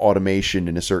have automation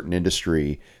in a certain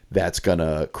industry, that's going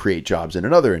to create jobs in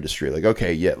another industry. Like,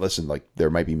 okay, yeah, listen, like, there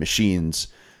might be machines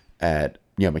at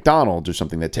McDonald's or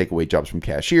something that take away jobs from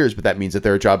cashiers, but that means that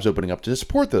there are jobs opening up to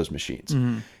support those machines.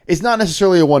 It's not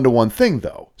necessarily a one-to-one thing,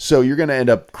 though. So you're going to end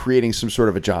up creating some sort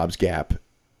of a jobs gap,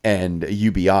 and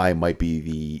UBI might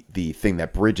be the thing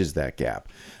that bridges that gap.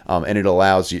 And it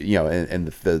allows you, and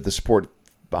the support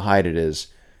behind it is,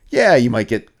 yeah, you might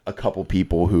get a couple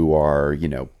people who are,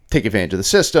 take advantage of the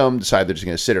system, decide they're just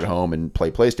going to sit at home and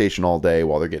play PlayStation all day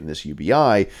while they're getting this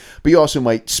UBI. But you also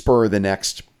might spur the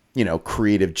next,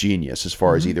 creative genius as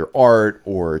far as either art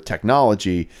or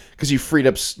technology, because you freed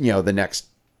up, the next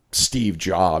Steve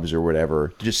Jobs or whatever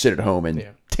to just sit at home and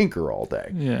tinker all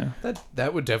day. Yeah.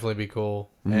 That would definitely be cool.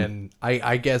 And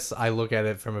I guess I look at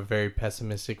it from a very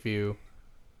pessimistic view.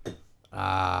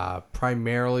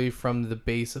 Primarily from the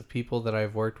base of people that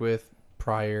I've worked with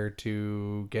prior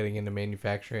to getting into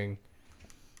manufacturing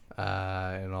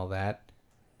and all that.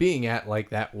 Being at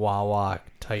like that Wawa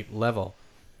type level.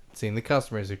 Seeing the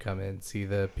customers who come in, see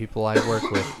the people I work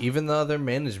with, even the other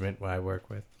management I work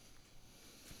with.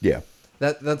 Yeah.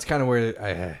 That's kind of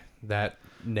where that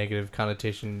negative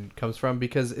connotation comes from,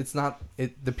 because it's not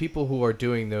the people who are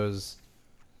doing those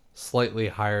slightly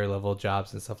higher level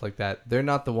jobs and stuff like that. They're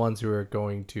not the ones who are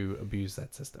going to abuse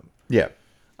that system. Yeah.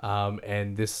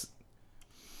 And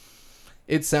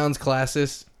it sounds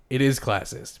classist. It is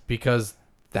classist because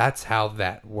that's how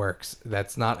that works.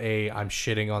 That's not I'm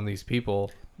shitting on these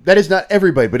people. That is not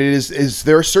everybody, but it is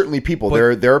there are certainly people.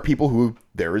 There are people who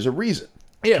there is a reason.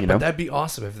 Yeah, but that'd be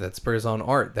awesome if that spurs on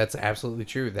art. That's absolutely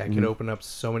true. That could open up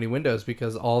so many windows,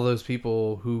 because all those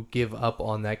people who give up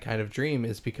on that kind of dream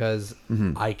is because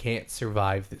I can't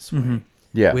survive this way.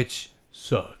 Yeah. Which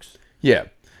sucks. Yeah.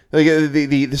 Like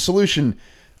the solution,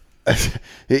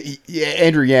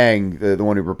 Andrew Yang, the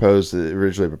one who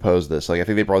originally proposed this, like, I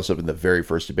think they brought this up in the very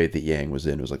first debate that Yang was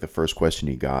in. It was like the first question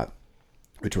he got,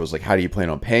 which was like, how do you plan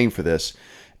on paying for this?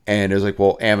 And it was like,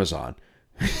 well, Amazon.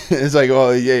 It's like, oh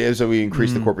yeah, so we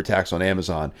increased the corporate tax on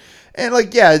Amazon, and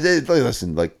like, yeah,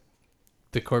 listen, like,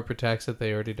 the corporate tax that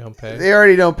they already don't pay. They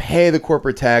already don't pay the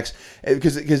corporate tax,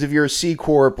 because if you're a C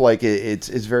corp, like, it's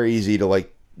very easy to,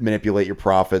 like, manipulate your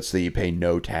profits so that you pay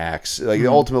no tax. Like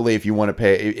ultimately, if you want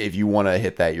to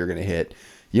hit that, you're going to hit,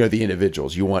 the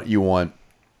individuals. You want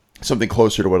something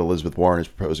closer to what Elizabeth Warren is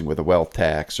proposing with a wealth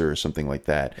tax or something like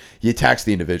that. You tax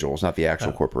the individuals, not the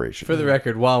actual corporation. For the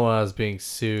record, Wawa is being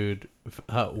sued.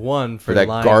 One for that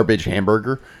garbage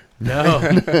hamburger.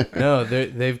 No,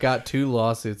 they've got 2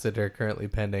 lawsuits that are currently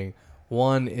pending.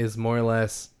 One is more or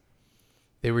less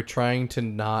they were trying to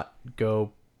not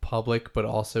go public, but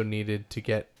also needed to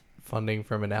get funding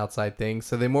from an outside thing.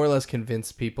 So they more or less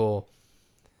convinced people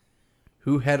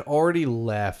who had already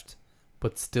left,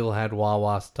 but still had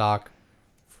Wawa stock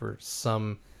for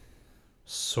some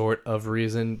sort of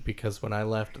reason, because when I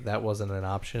left, that wasn't an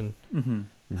option.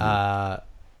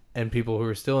 And people who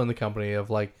are still in the company of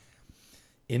like,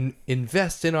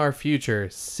 invest in our future,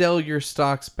 sell your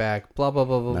stocks back, blah, blah,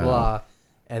 blah, blah, blah,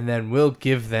 and then we'll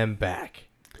give them back.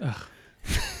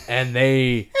 And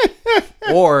they,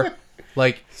 or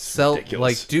like sell,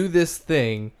 ridiculous. like do this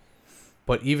thing,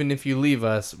 but even if you leave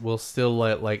us, we'll still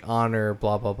like honor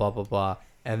blah, blah, blah, blah, blah.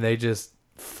 And they just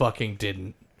fucking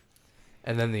didn't.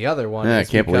 And then the other one I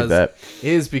can't believe that.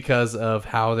 is because of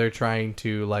how they're trying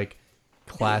to like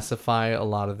classify a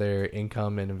lot of their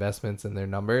income and investments and their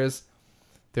numbers.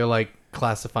 They're like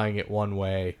classifying it one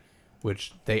way,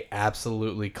 which they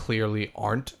absolutely clearly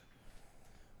aren't,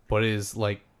 but is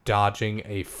like dodging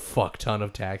a fuck ton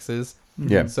of taxes.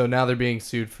 Yeah. So now they're being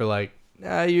sued for like,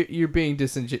 you're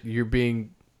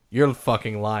being you're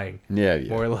fucking lying. Yeah.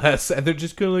 More or less. And they're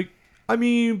just kind of like, I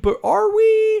mean, but are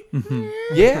we?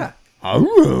 Yeah.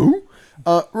 Oh.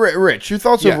 Rich, your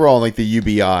thoughts Yeah. overall on like the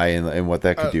UBI and what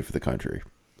that could do for the country?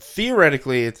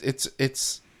 Theoretically, it's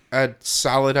a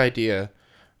solid idea.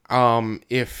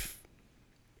 If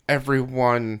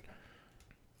everyone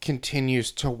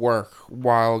continues to work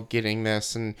while getting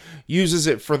this and uses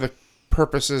it for the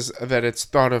purposes that it's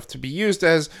thought of to be used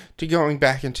as, to going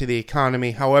back into the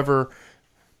economy. However,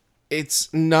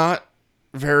 it's not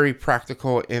very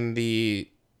practical in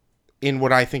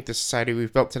what I think the society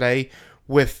we've built today,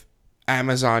 with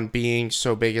Amazon being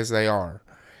so big as they are.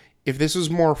 If this was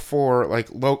more for like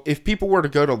if people were to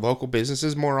go to local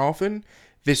businesses more often,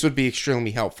 this would be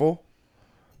extremely helpful,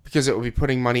 because it would be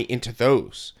putting money into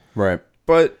those. Right.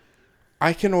 But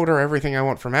I can order everything I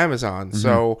want from Amazon,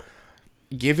 so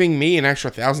giving me an extra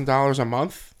 $1,000 a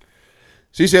month.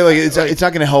 So you say like it's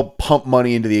not going to help pump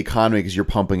money into the economy because you're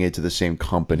pumping it to the same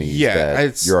companies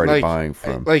that you're already buying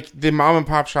from. Like the mom and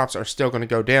pop shops are still going to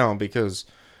go down because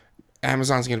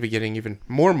Amazon's going to be getting even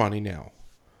more money now.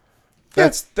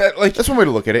 That's one way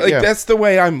to look at it. Like Yeah. that's the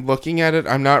way I'm looking at it.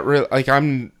 I'm not really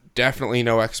I'm definitely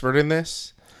no expert in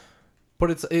this.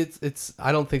 But it's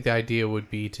I don't think the idea would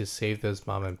be to save those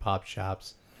mom and pop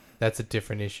shops. That's a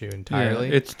different issue entirely.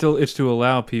 Yeah, it's to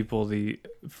allow people the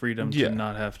freedom to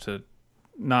not have to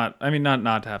not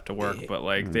to have to work, but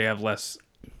like they have less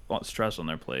stress on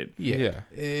their plate. Yeah.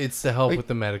 It's to help with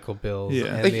the medical bills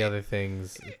and Like, the other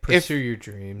things. Pursue your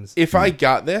dreams. If I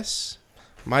got this,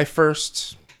 my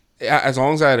first, as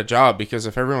long as I had a job, because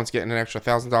if everyone's getting an extra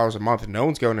 $1,000 a month and no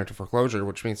one's going into foreclosure,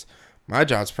 which means my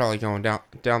job's probably going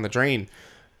down the drain.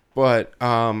 But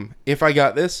if I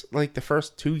got this, like the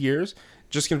first 2 years,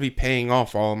 just going to be paying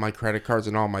off all of my credit cards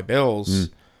and all my bills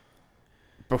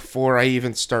before I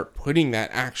even start putting that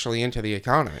actually into the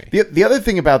economy. The other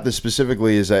thing about this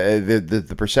specifically is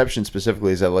the perception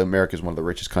specifically is that America is one of the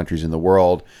richest countries in the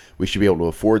world. We should be able to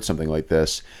afford something like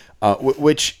this,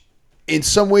 which in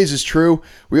some ways is true.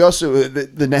 We also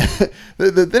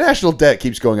the national debt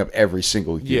keeps going up every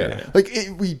single year. Yeah. Like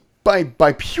we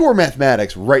by pure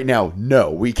mathematics right now, no,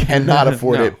 we cannot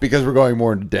afford it because we're going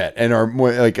more into debt, and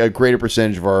a greater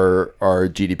percentage of our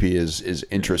GDP is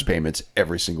interest payments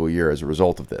every single year as a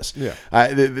result of this. Yeah.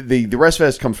 The rest of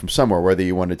it comes from somewhere, whether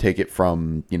you want to take it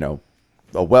from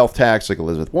a wealth tax like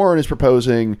Elizabeth Warren is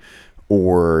proposing,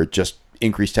 or just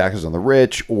increase taxes on the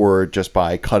rich, or just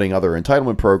by cutting other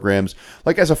entitlement programs,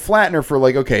 like as a flattener for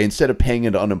instead of paying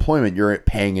into unemployment, you're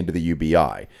paying into the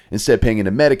UBI. Instead of paying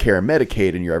into Medicare and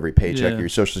Medicaid in your every paycheck, your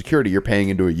Social Security, you're paying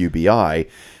into a UBI.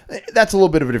 That's a little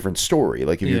bit of a different story.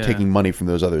 Like if you're taking money from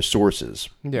those other sources.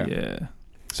 Yeah.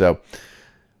 So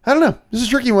I don't know. This is a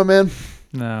tricky one, man.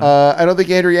 No. I don't think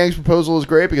Andrew Yang's proposal is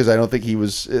great because I don't think he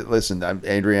was. Listen,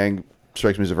 Andrew Yang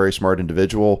strikes me as a very smart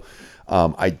individual.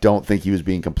 I don't think he was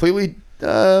being completely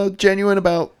genuine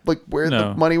about where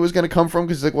the money was going to come from,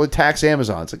 because tax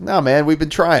Amazon. It's no, man, we've been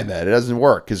trying that. It doesn't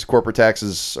work because corporate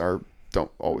taxes don't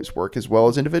always work as well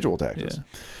as individual taxes.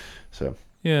 So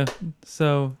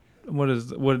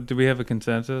what do we have a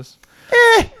consensus?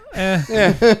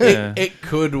 Yeah. It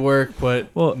could work,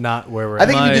 but not where we're I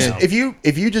think at.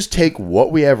 if you just take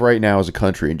what we have right now as a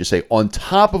country and just say on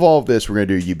top of all of this we're going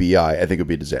to do UBI, I think it would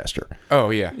be a disaster. Oh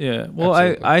yeah. Yeah. Well,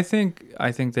 Absolutely.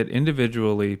 I think that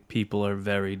individually people are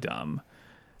very dumb,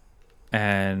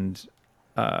 and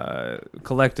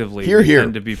collectively Hear, we hear.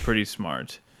 tend to be pretty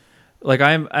smart. Like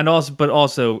but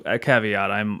also a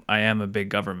caveat. I am a big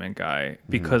government guy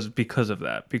because of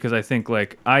that. Because I think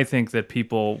that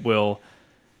people will,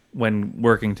 when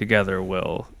working together,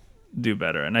 will do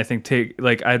better. And I think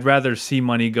I'd rather see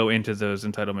money go into those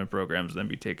entitlement programs than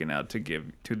be taken out to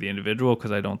give to the individual.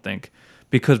 Because I don't think,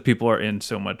 because people are in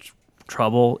so much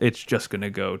trouble, it's just going to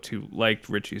go to, like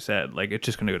Richie said, like it's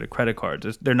just going to go to credit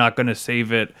cards. They're not going to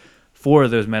save it for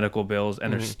those medical bills,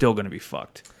 and they're still going to be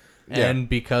fucked. And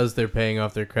because they're paying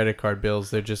off their credit card bills,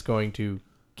 they're just going to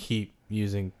keep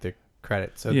using their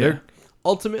credit. So Yeah. they're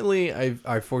ultimately,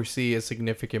 I foresee a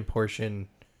significant portion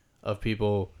of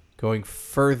people going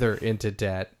further into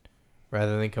debt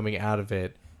rather than coming out of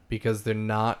it because they're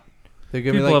not. They're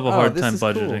gonna People be like, have a hard this time is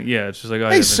budgeting. cool. Yeah, it's just like,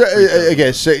 Hey, so,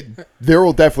 again, there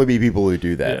will definitely be people who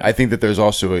do that. Yeah. I think that there's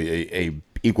also a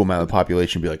equal amount of the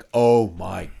population be like, oh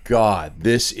my god,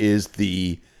 this is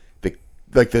the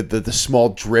small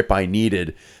drip I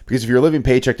needed. Because if you're living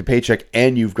paycheck to paycheck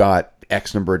and you've got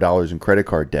X number of dollars in credit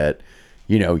card debt,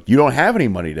 you don't have any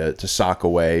money to sock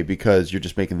away because you're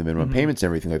just making the minimum payments and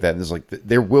everything like that. And there's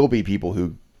there will be people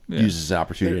who use this as an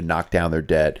opportunity to knock down their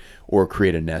debt or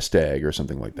create a nest egg or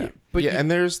something like that. But yeah, and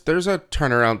there's a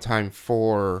turnaround time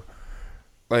for,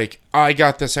 like, I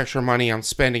got this extra money, I'm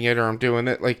spending it or I'm doing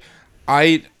it. Like,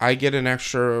 I get an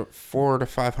extra $400 to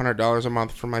 $500 a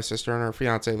month from my sister and her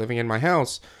fiance living in my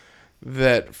house.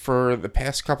 That for the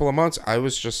past couple of months I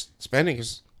was just spending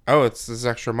because it's this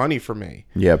extra money for me.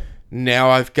 Yep. Now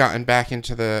I've gotten back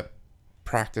into the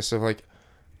practice of like,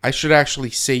 I should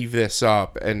actually save this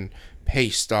up and pay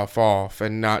stuff off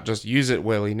and not just use it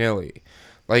willy nilly.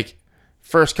 Like,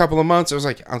 first couple of months, I was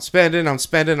like, I'm spending,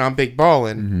 I'm big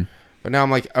balling. But now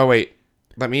I'm like, oh, wait,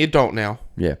 let me adult now.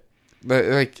 Yeah.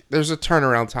 Like, there's a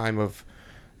turnaround time of,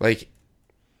 like,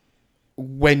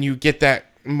 when you get that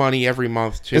money every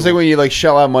month, too. It's like when you,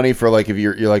 shell out money for, if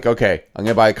you're like, okay, I'm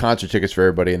going to buy concert tickets for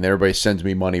everybody, and everybody sends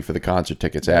me money for the concert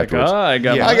tickets afterwards. I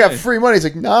got Yeah. I got free money. It's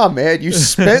like, nah, man, you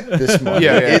spent this money.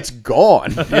 Yeah. It's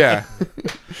gone. Yeah.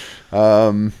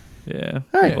 Yeah,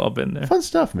 right. we've all been there. Fun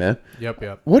stuff, man.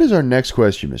 Yep. What is our next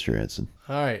question, Mr. Hanson?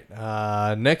 All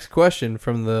right. Next question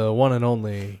from the one and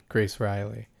only Grace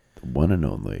Riley. The one and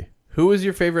only. Who was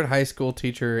your favorite high school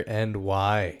teacher and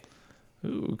why?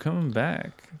 Ooh, coming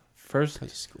back. First high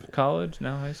school, college,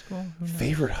 now high school. Who knows?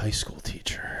 Favorite high school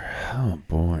teacher? Oh,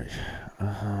 boy.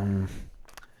 I'll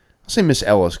say Miss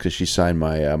Ellis because she signed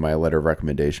my my letter of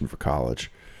recommendation for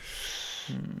college.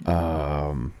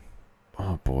 Oh,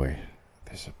 boy.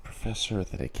 There's a professor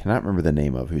that I cannot remember the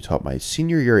name of who taught my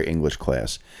senior year English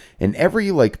class. And every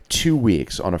 2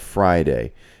 weeks on a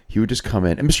Friday, he would just come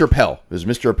in. And Mr. Appel. It was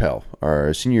Mr. Appel,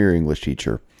 our senior year English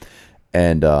teacher.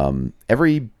 And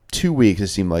every 2 weeks, it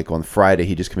seemed like on Friday,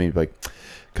 he'd just come in and be like,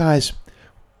 guys,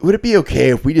 would it be okay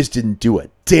if we just didn't do a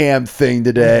damn thing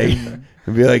today?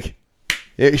 And be like,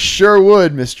 it sure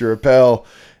would, Mr. Appel.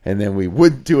 And then we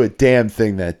wouldn't do a damn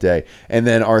thing that day. And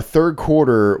then our third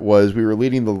quarter was we were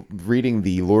reading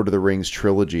the Lord of the Rings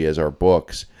trilogy as our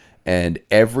books. And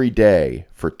every day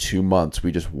for 2 months,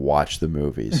 we just watched the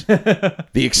movies, the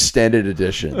extended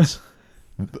editions,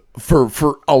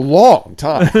 for a long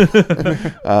time.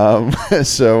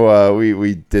 So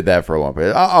we did that for a long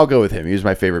period. I'll go with him. He was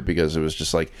my favorite because it was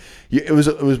just like it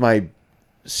was my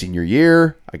senior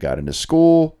year. I got into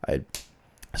school. I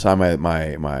signed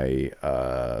my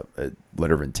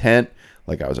letter of intent,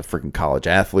 like I was a freaking college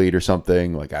athlete or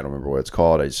something. Like I don't remember what it's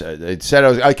called. I said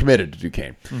I committed to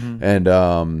Duquesne, and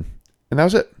that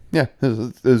was it. Yeah,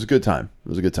 it was a good time. It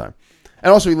was a good time.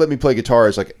 And also, he let me play guitar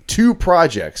as 2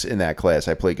 projects in that class.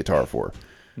 I played guitar for,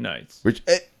 Nice. which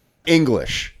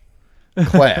English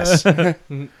class. All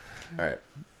right.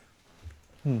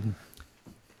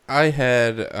 I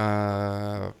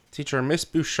had teacher Miss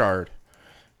Bouchard.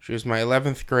 She was my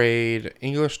 11th grade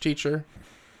English teacher.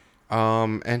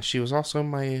 And she was also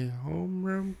my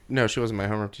homeroom. No, she wasn't my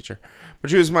homeroom teacher.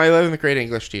 But she was my 11th grade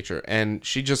English teacher. And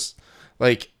she just,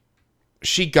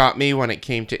 she got me when it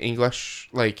came to English,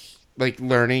 like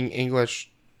learning English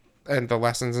and the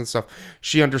lessons and stuff.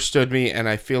 She understood me, and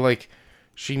I feel like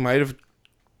she might have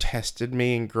tested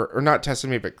me, or not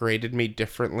tested me, but graded me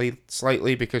differently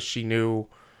slightly because she knew,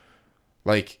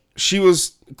 she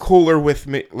was cooler with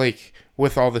me,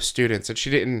 with all the students, and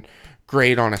she didn't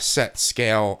grade on a set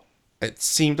scale. It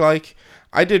seemed like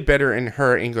I did better in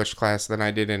her English class than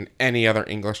I did in any other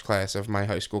English class of my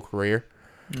high school career.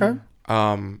 Okay.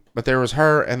 But there was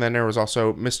her, and then there was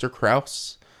also Mr.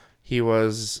 Kraus. He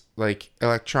was like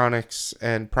electronics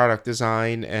and product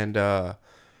design and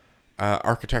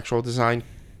architectural design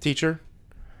teacher.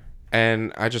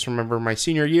 And I just remember my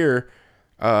senior year,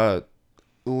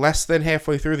 less than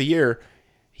halfway through the year,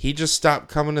 he just stopped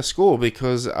coming to school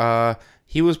because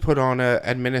he was put on a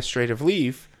administrative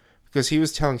leave because he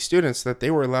was telling students that they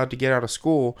were allowed to get out of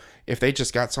school if they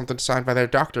just got something signed by their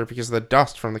doctor because the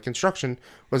dust from the construction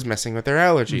was messing with their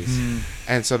allergies.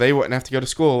 And so they wouldn't have to go to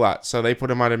school a lot. So they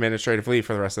put him on administrative leave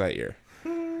for the rest of that year.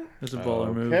 That's a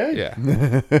baller move.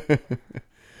 Yeah.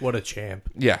 What a champ.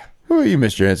 Yeah. Who are you,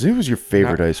 Mr. Jansen? Who was your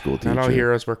favorite high school teacher? Not all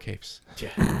heroes wear capes.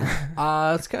 It's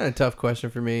kind of a tough question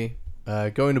for me.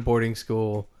 Going to boarding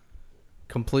school,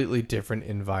 completely different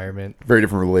environment, Very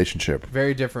different relationship.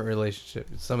 very different relationship.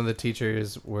 Some of the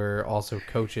teachers were also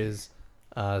coaches,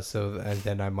 and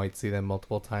then I might see them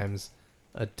multiple times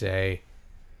a day.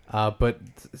 But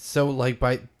so like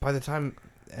by the time,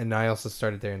 and I also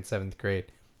started there in 7th grade.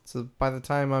 So by the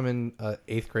time I'm in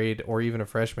 8th grade or even a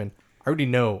freshman, I already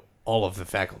know all of the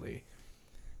faculty.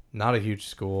 Not a huge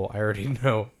school. I already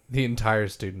know the entire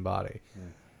student body.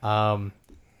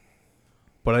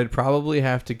 But I'd probably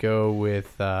have to go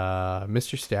with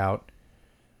Mr. Stout,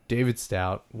 David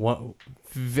Stout. One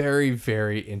very,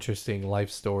 very interesting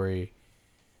life story.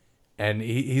 And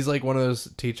he's like one of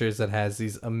those teachers that has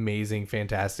these amazing,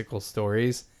 fantastical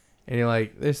stories. And you're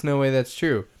like, there's no way that's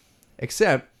true.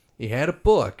 Except he had a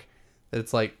book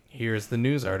that's like, here's the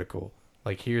news article.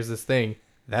 Like, here's this thing.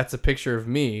 That's a picture of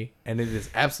me. And it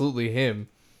is absolutely him.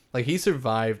 Like, he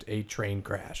survived a train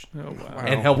crash. Oh, wow.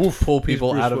 And helped pull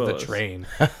people Bruce out of the Willis. train.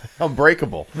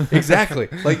 Unbreakable. Exactly.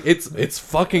 Like, it's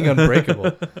fucking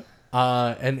unbreakable.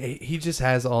 And he just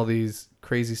has all these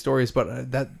crazy stories.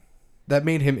 But that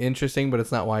made him interesting, but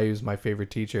it's not why he was my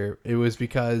favorite teacher. It was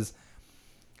because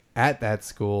at that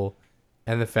school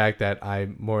and the fact that I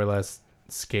more or less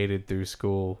skated through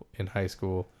school in high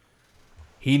school,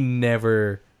 he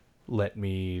never let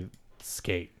me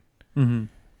skate. Mm-hmm.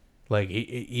 Like,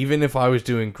 even if I was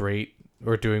doing great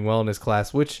or doing well in his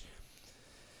class, which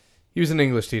he was an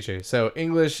English teacher. So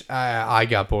English, I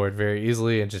got bored very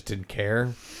easily and just didn't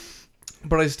care.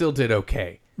 But I still did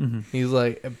okay. Mm-hmm. He's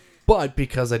like, but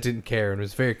because I didn't care and it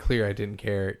was very clear I didn't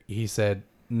care, he said,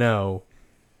 no,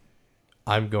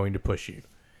 I'm going to push you.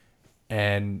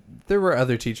 And there were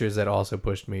other teachers that also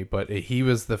pushed me, but he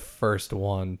was the first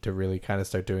one to really kind of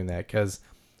start doing that because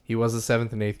he was a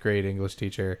 7th and 8th grade English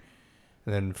teacher.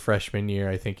 And then freshman year,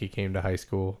 I think he came to high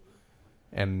school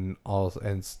and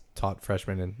taught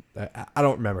freshmen. And I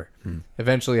don't remember.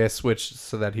 Eventually, I switched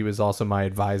so that he was also my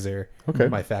advisor,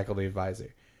 my faculty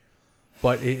advisor.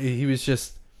 But he was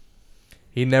just,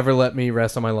 he never let me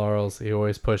rest on my laurels. He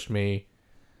always pushed me.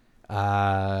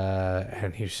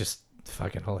 And he was just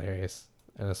fucking hilarious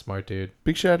and a smart dude.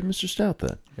 Big shout out to Mr. Stout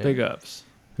then. Yeah. Big ups.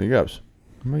 Big ups.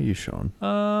 How about you,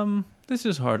 Sean? This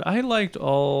is hard. I liked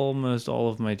almost all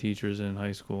of my teachers in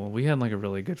high school. We had like a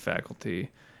really good faculty,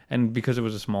 and because it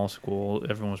was a small school,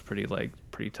 everyone was pretty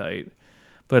tight.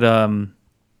 But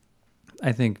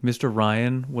I think Mr.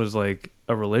 Ryan was like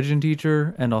a religion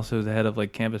teacher and also the head of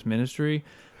like campus ministry,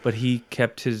 but he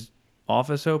kept his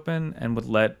office open and would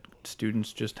let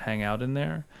students just hang out in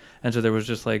there. And so there was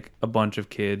just like a bunch of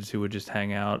kids who would just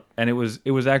hang out, and it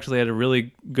was actually at a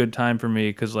really good time for me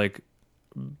because like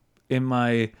in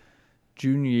my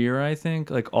junior year, I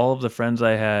think, like all of the friends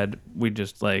I had, we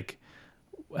just like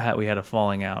we had a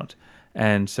falling out,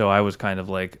 and so I was kind of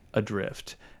like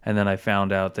adrift. And then I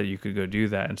found out that you could go do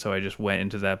that, and so I just went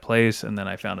into that place, and then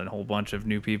I found a whole bunch of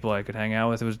new people I could hang out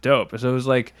with. It was dope. So it was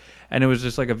like, and it was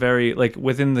just like a very like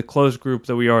within the close group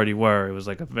that we already were, it was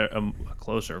like a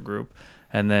closer group.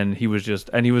 And then he was just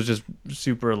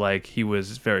super like, he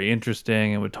was very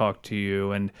interesting and would talk to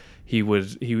you, and he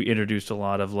introduced a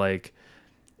lot of like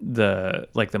the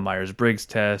Myers-Briggs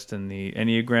test and the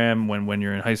Enneagram when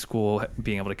you're in high school.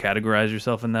 Being able to categorize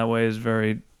yourself in that way is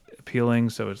very appealing.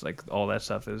 So it's like all that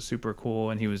stuff is super cool,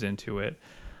 and he was into it.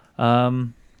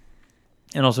 And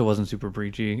also wasn't super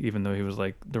preachy, even though he was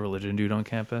like the religion dude on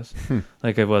campus.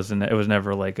 Like it was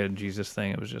never like a Jesus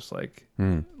thing. It was just like,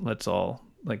 let's all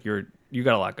like you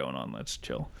got a lot going on. Let's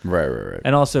chill. Right.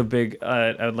 And also big,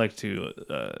 I would like to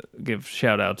give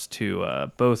shout outs to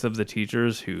both of the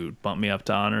teachers who bumped me up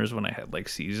to honors when I had like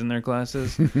C's in their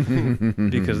classes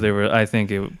because they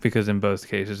were, because in both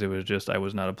cases it was just, I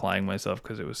was not applying myself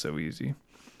because it was so easy.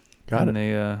 Got it.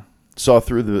 They saw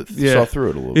through it a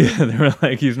little bit. Yeah, they were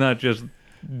like, he's not just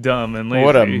dumb and lazy.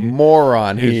 What a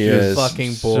moron he He's is.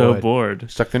 fucking so bored.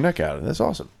 bored. Stuck their neck out. That's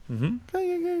awesome. Mm-hmm.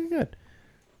 Good.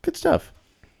 Good stuff.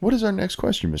 What is our next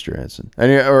question, Mr. Hanson?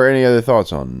 Any other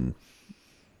thoughts on?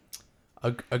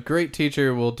 A great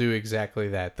teacher will do exactly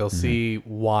that. They'll see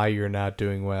why you're not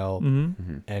doing well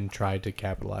and try to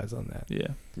capitalize on that. Yeah.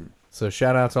 So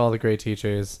shout out to all the great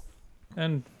teachers,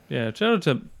 And yeah, shout out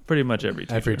to pretty much every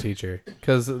teacher. every teacher,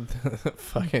 because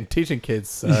fucking teaching kids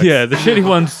sucks. Yeah, the shitty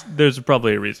ones, there's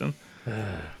probably a reason.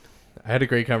 I had a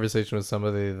great conversation with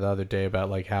somebody the other day about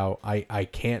like how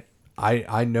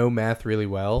I know math really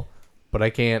well, but I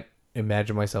can't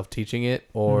imagine myself teaching it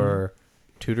or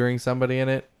tutoring somebody in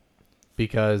it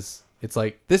because it's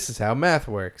like, this is how math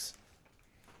works.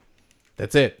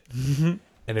 That's it.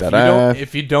 And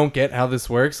if you don't get how this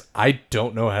works, I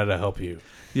don't know how to help you.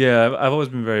 Yeah, I've always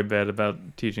been very bad about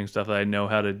teaching stuff that I know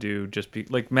how to do.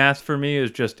 Like math for me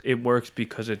is just, it works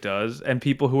because it does. And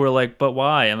people who are like, but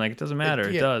why? I'm like, it doesn't matter.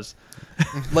 It does.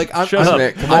 Like Shut up.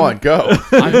 Nick, come on, go.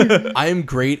 I'm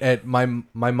great at my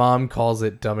mom calls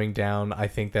it dumbing down. I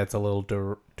think that's a little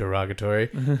derogatory,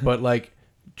 but like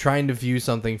trying to view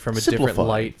something from a different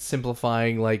light,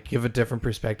 simplifying, like give a different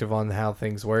perspective on how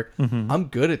things work. I'm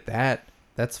good at that.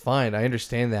 That's fine. I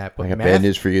understand that. But I got bad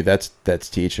news for you. That's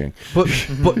teaching.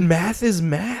 but math is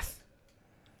math,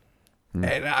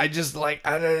 and I just like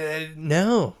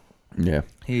no. Yeah.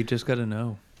 You just got to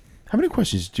know. How many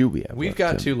questions do we have? We've left,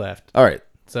 got Tim? 2 left. All right.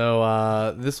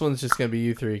 So this one's just gonna be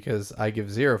you 3 because I give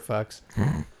 0 fucks.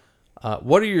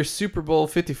 What are your Super Bowl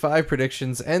 55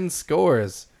 predictions and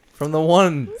scores from the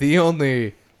one, the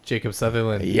only Jacob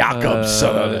Sutherland? Jacob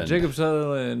Sutherland. Jacob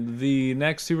Sutherland. The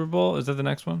next Super Bowl, is that the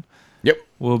next one? Yep.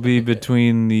 Will be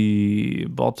between the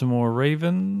Baltimore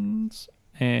Ravens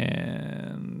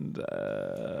and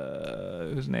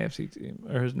who's an AFC team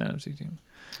or who's an NFC team?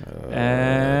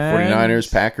 And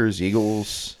 49ers, Packers,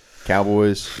 Eagles,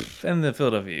 Cowboys. and the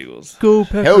Philadelphia Eagles. Go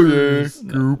Packers! Hell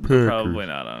yeah. No, probably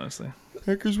not, honestly.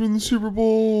 Packers win the Super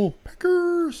Bowl.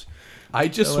 Packers. I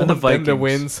just And the want them to Vikings.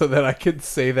 win so that I could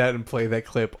say that and play that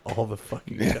clip all the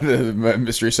fucking time. The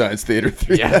Mystery Science Theater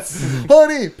 3. Yes.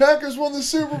 Honey, Packers won the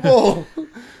Super Bowl.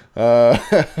 I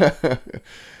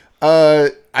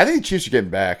think the Chiefs are getting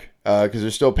back because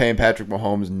they're still paying Patrick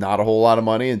Mahomes not a whole lot of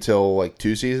money until like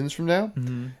 2 seasons from now.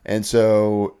 And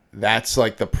so that's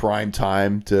like the prime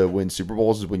time to win Super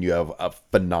Bowls is when you have a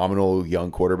phenomenal young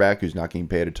quarterback who's not getting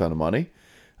paid a ton of money.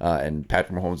 And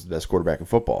Patrick Mahomes is the best quarterback in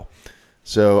football.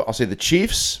 So I'll say the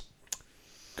Chiefs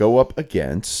go up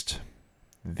against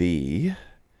I'm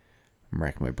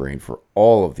racking my brain for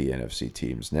all of the NFC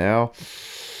teams now.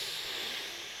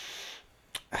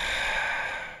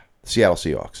 Seattle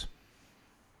Seahawks.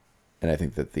 And I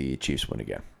think that the Chiefs win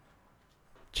again.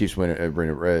 Chiefs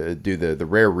win, do the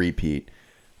rare repeat.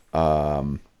 I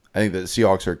think that the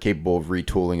Seahawks are capable of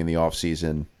retooling in the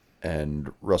offseason,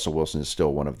 and Russell Wilson is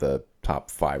still one of the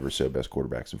top 5 or so best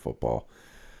quarterbacks in football.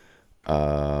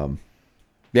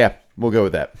 Yeah, we'll go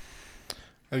with that.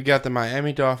 We got the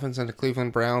Miami Dolphins and the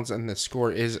Cleveland Browns, and the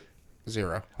score is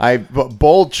 0.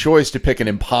 Bold choice to pick an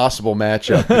impossible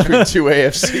matchup between 2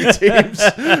 AFC teams.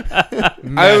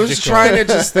 I was trying to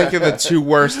just think of the 2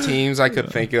 worst teams I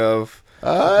could think of.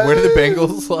 Where do the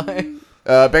Bengals lie?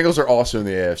 Bengals are also in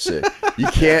the AFC. You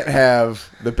can't have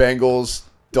the Bengals,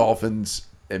 Dolphins,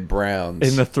 and Browns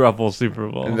In the thruple Super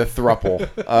Bowl. in the thruple.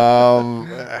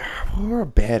 We're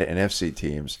bad NFC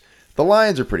teams. The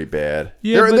Lions are pretty bad.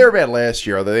 Yeah, they were bad last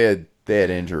year, although they had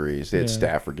injuries. They had Yeah.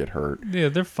 Stafford get hurt. Yeah,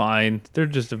 they're fine. They're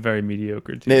just a very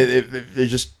mediocre team. They're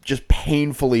just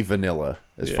painfully vanilla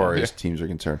as Yeah. far as teams are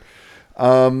concerned.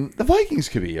 The Vikings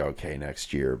could be okay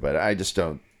next year, but I just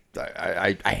don't.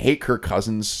 I hate Kirk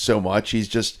Cousins so much. He's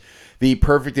just the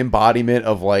perfect embodiment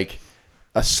of like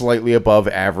a slightly above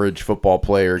average football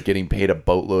player getting paid a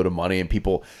boatload of money, and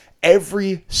people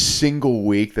every single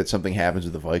week that something happens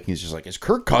with the Vikings, just like, is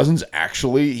Kirk Cousins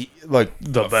actually like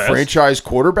The a best? franchise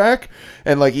quarterback?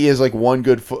 And like he has like one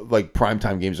good like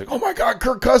primetime game. He's like, oh my god,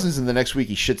 Kirk Cousins, and the next week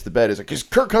he shits the bed. He's like, is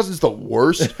Kirk Cousins the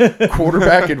worst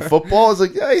quarterback in football? It's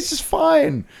like, yeah, he's just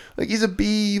fine. Like he's a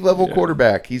B level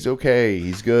quarterback. He's okay.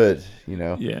 He's good. You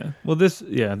know. Yeah. Well, this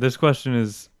question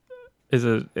is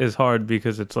hard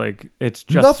because it's like it's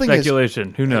just Nothing is-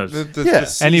 speculation. Who knows? Yeah.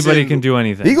 Anybody can do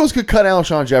anything. The Eagles could cut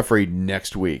Alshon Jeffrey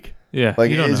next week. Yeah. Like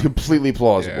you don't it's know. completely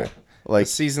plausible. Yeah. The Like,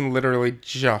 season literally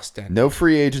just ended. no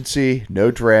free agency,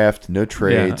 no draft, no Yeah,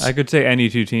 trades. I could say any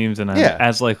two teams, and I'm Yeah.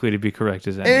 as likely to be correct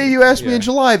as any. And you asked me in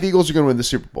July, the Eagles are going to win the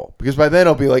Super Bowl because by then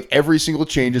I'll be like every single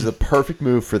change is the perfect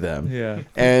move for them. Yeah.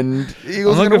 And the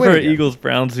Eagles I'm are going looking to win for an again. Eagles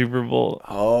Brown Super Bowl.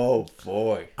 Oh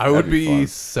boy, I would That'd be fun.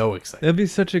 so excited. That'd be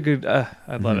such a good.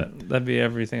 I'd love it. That'd be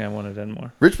everything I wanted and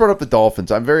more. Rich brought up the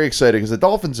Dolphins. I'm very excited because the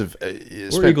Dolphins have.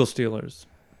 Or Eagles Steelers.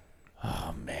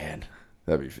 Oh man,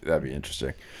 that'd be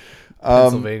interesting.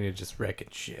 Pennsylvania just wrecking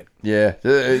shit. Yeah,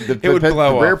 the would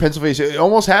blow rare up. Pennsylvania. It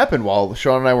almost happened while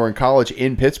Sean and I were in college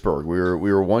in Pittsburgh. We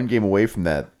were one game away from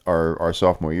that our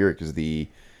sophomore year because the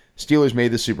Steelers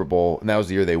made the Super Bowl and that was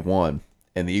the year they won.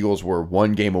 And the Eagles were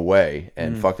one game away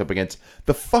and fucked up against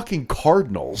the fucking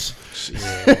Cardinals.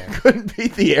 Couldn't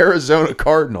beat the Arizona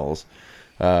Cardinals.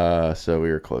 So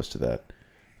we were close to that.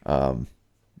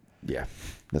 Yeah,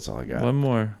 that's all I got. One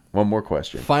more. One more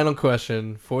question. Final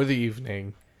question for the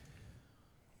evening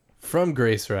from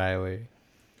Grace Riley.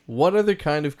 What other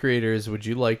kind of creators would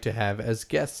you like to have as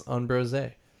guests on Brose?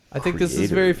 I think this is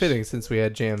very Creators. fitting since we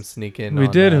had Jam sneak in. We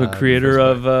on, did. the A creator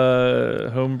first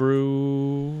of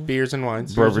homebrew, Beers and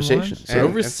wines. Broversations. And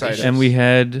Broversations. ciders. and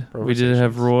we did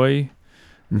have Roy.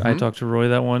 I Mhm. talked to Roy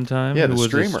that one time. Yeah, who the was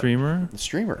streamer. a streamer. The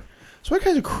streamer. So what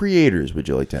kinds of creators would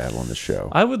you like to have on the show?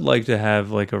 I would like to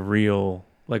have like a real,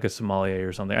 like a sommelier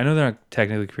or something. I know they're not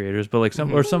technically creators, but like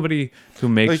or somebody who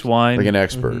makes Like- wine. Like an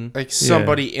expert. Mhm. Like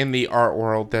somebody in the art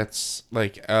world that's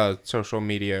like a social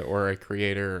media or a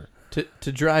creator.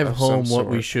 To drive Of home some what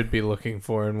we sort. should be looking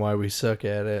for and why we suck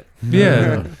at it.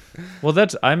 Yeah. Well,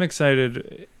 I'm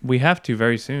excited. We have to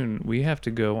very soon. We have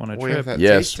to go on a We trip. have that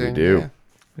Yes, we tasting, do. yeah.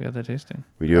 We got that tasting.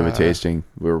 We do have a Uh, tasting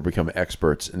where we become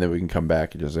experts, and then we can come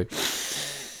back and just say,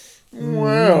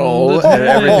 well, Well,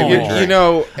 everything we You, drink. you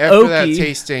know, after that Okie.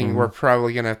 tasting, we're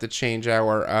probably gonna have to change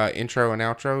our intro and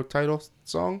outro title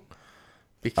song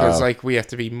because like we have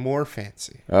to be more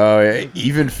fancy. Oh, yeah,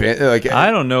 even like I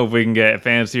don't know if we can get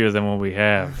fancier than what we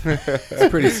have. It's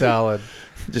pretty solid.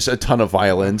 just a ton of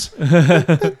violins. Would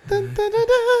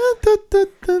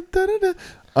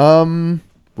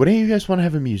any of you guys want to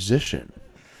have a musician?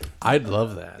 I'd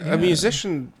love that. A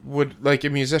musician would like a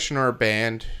musician or a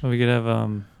band. We could have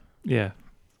yeah.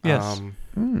 Yes.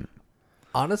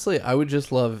 Honestly, I would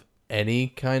just love any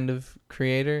kind of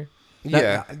creator.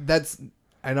 Yeah. That's,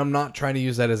 and I'm not trying to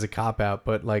use that as a cop out,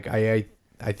 but like I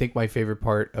think my favorite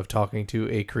part of talking to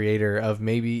a creator of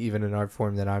maybe even an art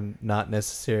form that I'm not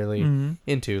necessarily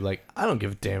into, like I don't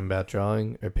give a damn about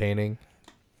drawing or painting.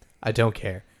 I don't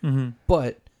care.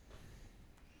 But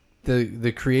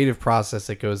the creative process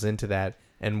that goes into that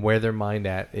and where their mind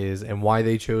at is and why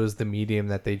they chose the medium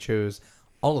that they chose,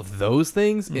 all of those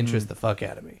things interest the fuck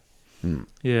out of me.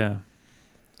 Yeah.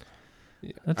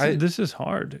 I- This is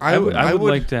hard. I I would would-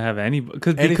 like to have any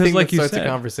because Anything like that you starts said, a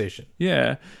conversation.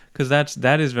 yeah, because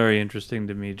that is very interesting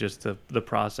to me. Just the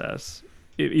process,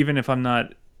 even if I'm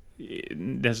not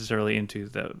necessarily into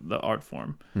the art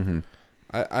form.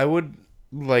 I would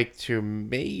like to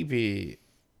maybe,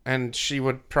 and she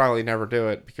would probably never do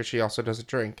it because she also doesn't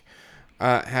drink.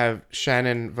 Have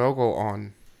Shannon Vogel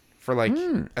on for like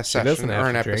a session doesn't have or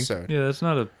an to drink. episode. Yeah, that's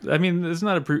not a. I mean, it's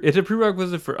not a. It's a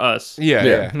prerequisite for us, Yeah,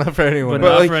 Yeah. yeah. Not for anyone. but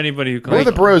not like, for anybody who We're comes.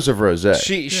 the on. bros of Rose.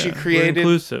 She Yeah, we're created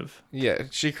inclusive. Yeah,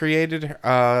 she created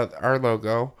our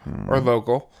logo or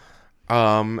logo,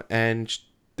 and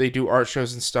they do art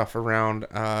shows and stuff around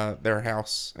their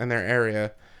house and their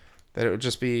area. That it would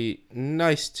just be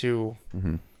nice to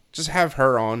just have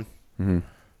her on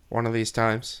one of these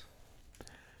times.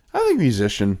 I think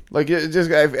musician. Like it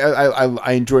just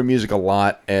I enjoy music a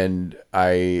lot, and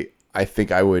I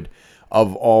think I would,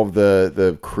 of all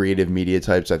the creative media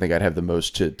types, I think I'd have the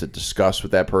most to discuss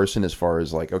with that person as far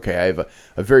as like, okay, I have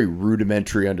a very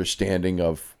rudimentary understanding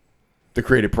of the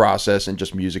creative process and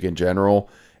just music in general.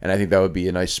 And I think that would be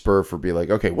a nice spur for be like,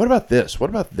 okay, what about this?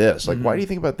 What about this? Like, why do you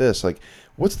think about this? Like,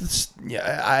 what's this?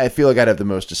 Yeah, I feel like I'd have the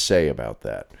most to say about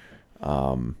that.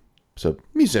 So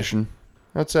musician,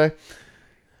 I'd say.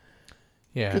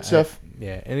 Yeah, Good stuff.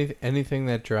 Anything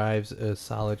that drives a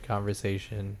solid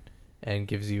conversation and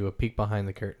gives you a peek behind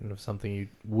the curtain of something you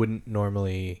wouldn't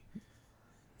normally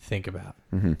think about.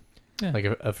 Yeah. Like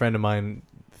a friend of mine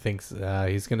thinks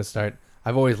he's gonna start.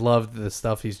 I've always loved the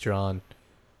stuff he's drawn,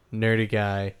 nerdy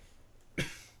guy.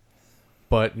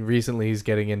 But recently he's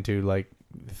getting into like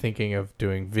thinking of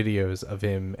doing videos of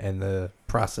him and the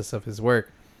process of his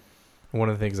work. One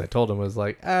of the things I told him was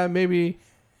like, maybe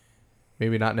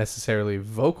not necessarily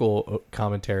vocal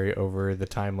commentary over the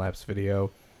time-lapse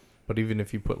video, but even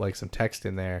if you put like some text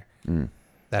in there,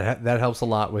 that helps a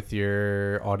lot with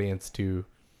your audience to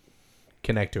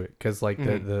connect to it. Because like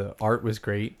the art was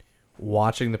great.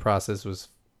 watching the process was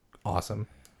awesome.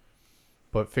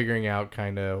 But figuring out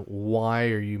kind of why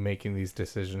are you making these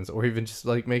decisions, or even just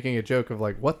like making a joke of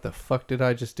like, what the fuck did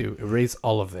I just do? Erase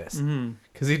all of this.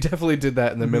 Because he definitely did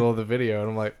that in the middle of the video. And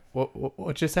I'm like,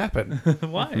 what just happened?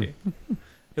 Why?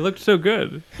 It looked so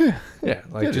good. Yeah,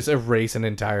 like just erase an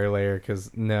entire layer because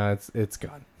no, it's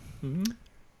gone.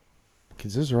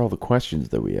 Because those are all the questions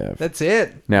that we have. That's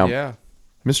it. Now, Yeah.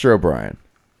 Mr. O'Brien,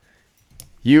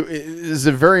 this is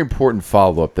a very important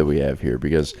follow-up that we have here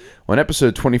because on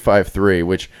episode 25.3,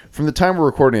 which from the time we're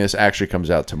recording this actually comes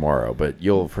out tomorrow, but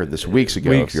you'll have heard this weeks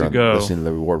ago if you're listening to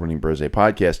the award-winning Brose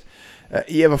podcast,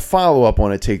 you have a follow-up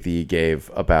on a take that you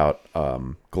gave about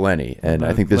Glennie, and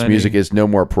I think this Glennie. music is no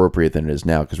more appropriate than it is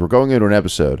now because we're going into an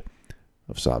episode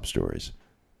of Sob Stories.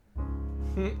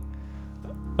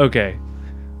 Okay.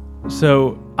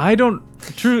 So I don't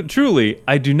truly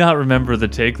I do not remember the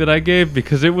take that I gave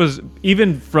because it was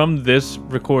even from this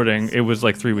recording it was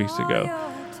like 3 weeks ago.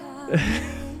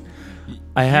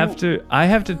 I have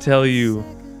to tell you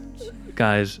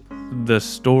guys the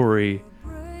story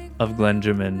of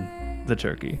Glenjamin the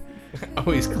turkey. Oh,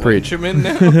 he's Preach. him in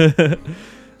now.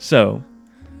 So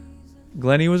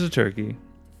Glennie was a turkey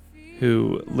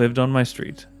who lived on my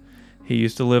street. He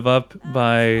used to live up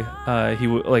by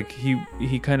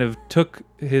he kind of took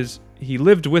he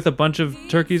lived with a bunch of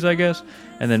turkeys, I guess,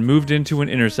 and then moved into an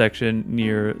intersection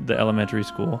near the elementary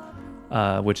school,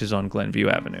 which is on Glenview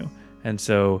Avenue. And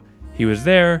so he was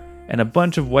there, and a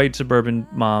bunch of white suburban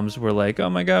moms were like, "Oh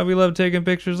my God, we love taking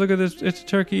pictures. Look at this! It's a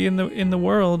turkey in the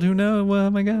world. Who knows? Well, oh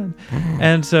my God!"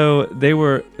 And so they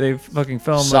fucking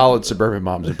fell in love. Solid suburban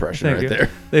mom's impression Thank right you. there.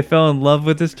 They fell in love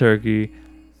with this turkey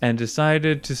and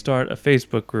decided to start a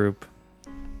Facebook group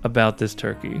about this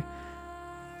turkey.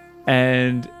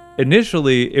 And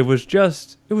initially, it was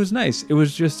nice. It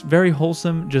was just very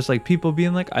wholesome, just like people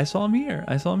being like, I saw him here,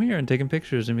 and taking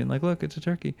pictures and being like, look, it's a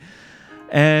turkey.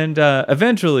 And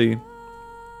eventually,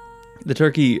 the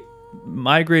turkey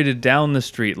migrated down the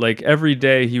street. Like every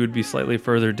day, he would be slightly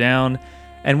further down.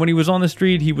 And when he was on the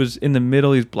street, he was in the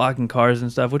middle. He's blocking cars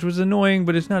and stuff, which was annoying,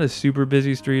 but it's not a super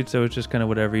busy street, so it's just kind of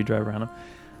whatever, you drive around him.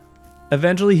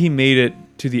 Eventually, he made it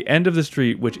to the end of the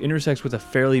street, which intersects with a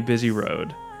fairly busy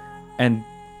road, and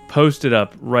posted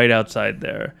up right outside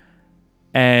there,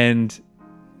 and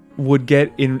would get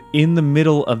in the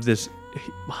middle of this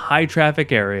high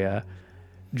traffic area,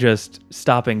 just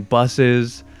stopping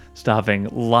buses, stopping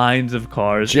lines of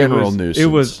cars. General nuisance. It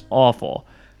was awful.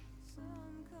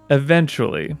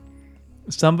 Eventually,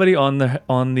 somebody on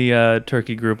the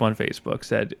turkey group on Facebook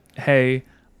said, "Hey,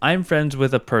 I'm friends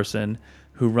with a person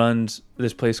who runs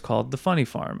this place called the Funny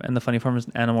Farm, and the Funny Farm is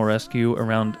an animal rescue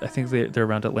around. I think they're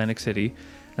around Atlantic City.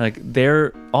 And like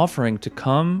they're offering to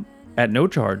come at no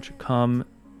charge, come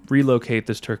relocate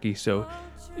this turkey so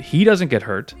he doesn't get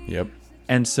hurt." Yep.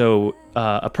 And so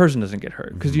a person doesn't get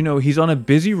hurt. Because, he's on a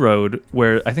busy road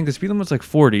where I think the speed limit was like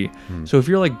 40. So if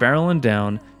you're like barreling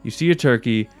down, you see a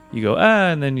turkey, you go,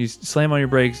 and then you slam on your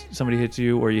brakes, somebody hits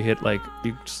you, or you hit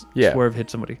swerve, hit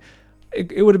somebody.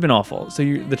 It would have been awful. So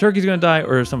the turkey's going to die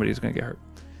or somebody's going to get hurt.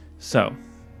 So,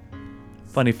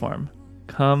 Funny Farm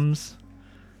comes,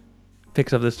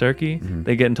 picks up this turkey.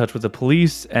 They get in touch with the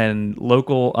police and the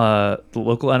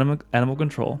local animal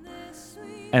control.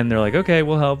 And they're like, okay,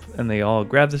 we'll help. And they all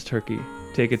grab this turkey,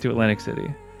 take it to Atlantic City.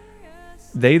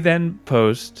 They then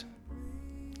post...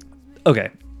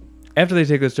 Okay. After they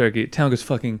take this turkey, town goes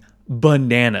fucking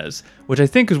bananas, which I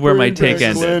think is where my take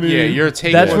ended. Yeah, your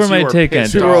take. That's was where my you were take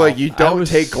pissed ended. People were off. like, you don't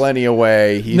take Glennie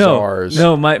away. He's ours.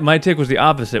 No, my take was the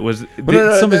opposite. that's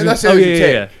the other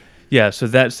take. Yeah,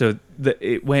 so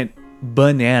it went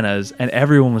bananas, and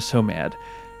everyone was so mad.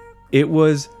 It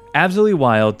was absolutely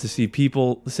wild to see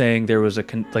people saying there was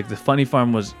the Funny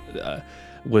Farm was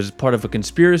part of a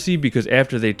conspiracy because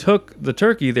after they took the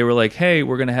turkey, they were like, hey,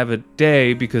 we're going to have a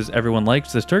day because everyone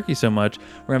likes this turkey so much.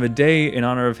 We're going to have a day in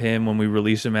honor of him when we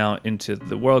release him out into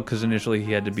the world, because initially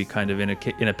he had to be kind of in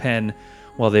a pen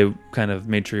while they kind of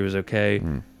made sure he was okay,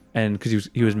 and because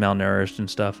he was malnourished and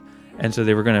stuff. And so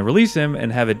they were going to release him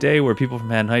and have a day where people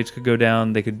from Haddon Heights could go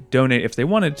down. They could donate if they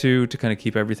wanted to kind of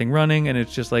keep everything running. And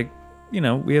it's just like,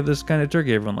 we have this kind of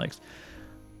turkey everyone likes.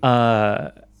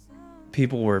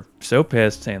 People were so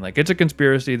pissed, saying like it's a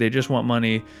conspiracy, they just want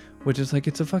money, which is like,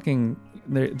 it's a fucking,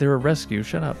 they're a rescue,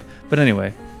 shut up. But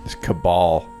anyway, This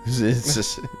cabal. It's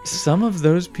just... some of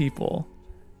those people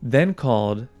then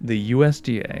called the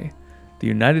USDA, the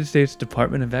United States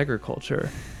Department of Agriculture,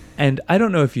 and I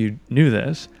don't know if you knew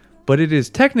this, but it is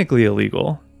technically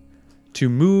illegal to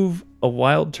move a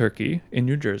wild turkey in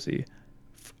New Jersey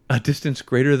a distance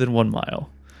greater than 1 mile.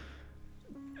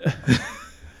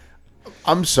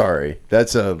 I'm sorry.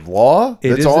 That's a law? It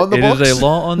That's is, on the it books? is a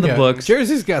law on the Yeah, books.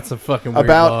 Jersey's got some fucking weird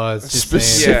About laws. Just saying.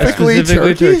 specifically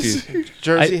turkeys?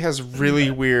 Jersey has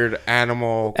really weird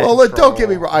animal. Well, don't get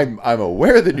me control. wrong. I'm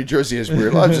aware that New Jersey has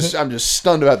weird laws. I'm just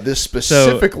stunned about this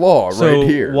specific law right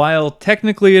here. While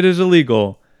technically it is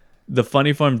illegal, the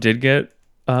Funny Farm did get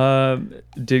the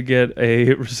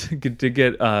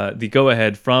go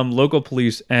ahead from local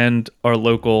police and our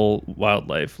local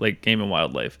wildlife, like Game and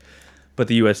Wildlife. But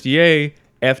the USDA,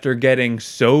 after getting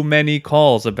so many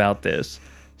calls about this,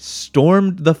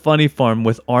 stormed the Funny Farm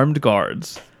with armed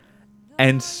guards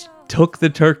and took the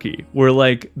turkey.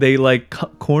 They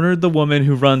cornered the woman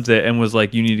who runs it and was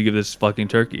like, "You need to give this fucking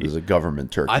turkey." There's a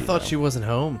government turkey. I thought now. she wasn't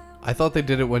home. I thought they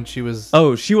did it when she was.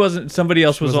 Oh, she wasn't. Somebody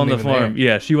else was on wasn't the even farm. there.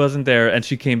 Yeah, she wasn't there, and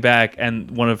she came back, and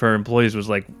one of her employees was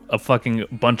like, a fucking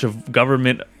bunch of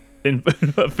government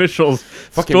officials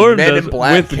stormed Men us in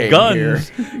Black with came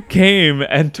guns, came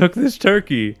and took this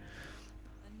turkey.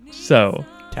 So,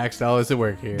 Tax dollars at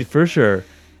work here. for sure.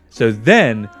 So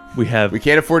then we have. We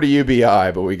can't afford a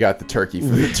UBI, but we got the turkey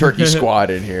squad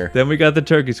in here. Then we got the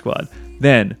turkey squad.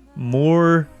 Then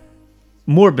more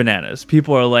bananas.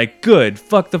 People are like, good,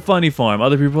 fuck the Funny Farm.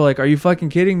 Other people are like, are you fucking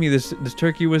kidding me? This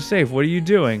turkey was safe. What are you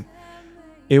doing?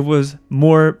 It was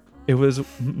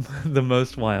the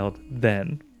most wild.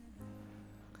 Then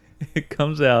it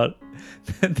comes out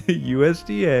that the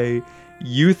USDA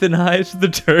euthanized the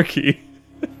turkey.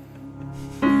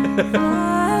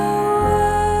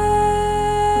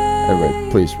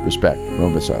 Everybody, please respect.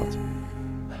 Moment of silence.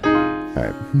 All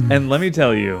right. And let me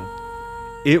tell you,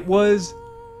 it was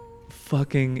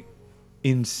fucking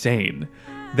insane.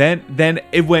 Then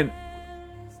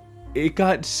it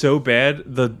got so bad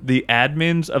the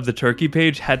admins of the turkey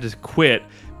page had to quit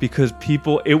because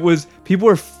people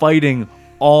were fighting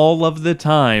all of the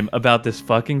time about this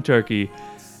fucking turkey.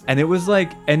 And it was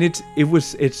like, and it's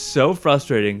so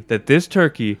frustrating that this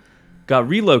turkey got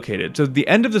relocated. So the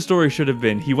end of the story should have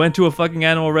been he went to a fucking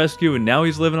animal rescue and now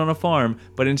he's living on a farm.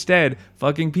 But instead,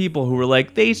 fucking people who were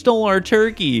like, they stole our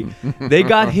turkey. They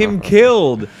got him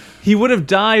killed. He would have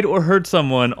died or hurt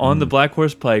someone on the Black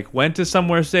Horse Pike, went to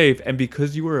somewhere safe, and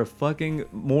because you were you're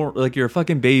a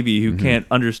fucking baby who can't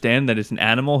understand that it's an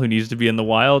animal who needs to be in the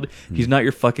wild, he's not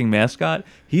your fucking mascot.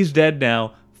 He's dead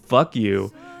now. Fuck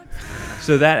you.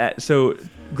 So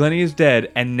Glenny is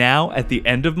dead, and now at the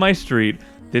end of my street,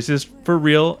 this is for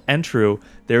real and true,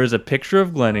 there is a picture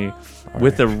of Glenny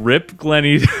with a ripped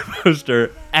Glenny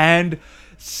poster and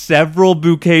several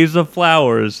bouquets of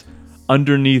flowers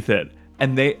underneath it.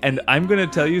 And I'm gonna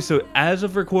tell you, so as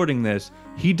of recording this,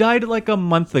 he died like a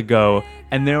month ago,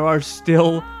 and there are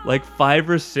still like 5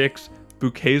 or 6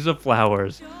 bouquets of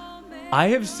flowers. I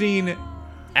have seen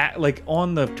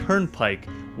on the turnpike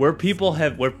where people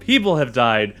have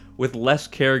died with less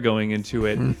care going into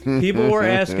it. People were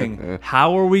asking,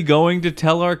 how are we going to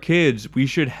tell our kids we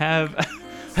should have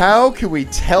How can we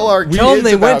tell our kids Tell them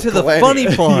they about went to the Glenny?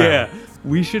 Funny Farm. yeah,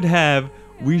 we should have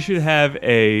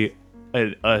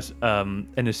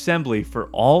an assembly for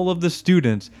all of the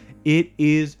students. It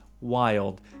is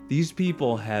wild. These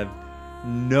people have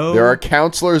no. There are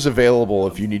counselors available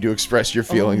if you need to express your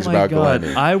feelings Oh my about God.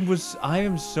 Glenny. I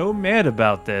am so mad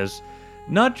about this.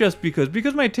 Not just because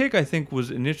my take, I think,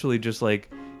 was initially just like,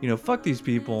 fuck these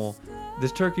people.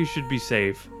 This turkey should be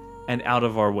safe and out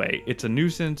of our way. It's a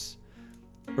nuisance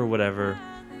or whatever.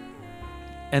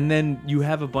 And then you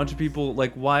have a bunch of people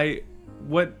like, why?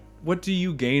 What do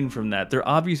you gain from that? They're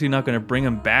obviously not going to bring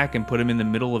him back and put him in the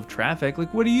middle of traffic.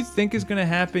 Like, what do you think is going to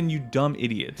happen, you dumb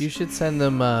idiots? You should send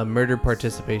them murder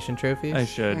participation trophies. I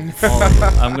should. All of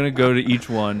them. I'm going to go to each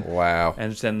one. Wow.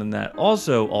 And send them that.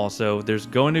 Also,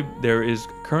 there is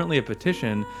currently a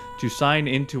petition to sign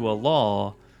into a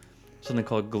law, something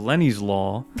called Glenny's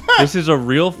Law. This is a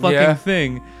real fucking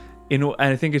thing, and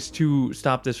I think it's to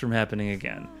stop this from happening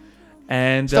again.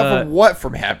 And Stop what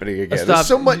from happening again? stop- There's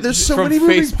so much. There's so from many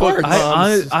moving Facebook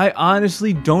parts. I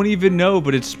honestly don't even know,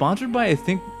 but it's sponsored by, I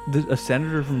think, a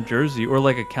senator from Jersey or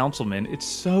like a councilman. It's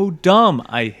so dumb.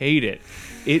 I hate it.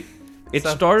 It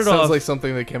started sounds off like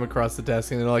something that came across the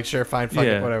desk, and they're like, "Sure, fine, fuck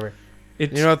Yeah. it, whatever."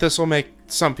 it's, You know what? This will make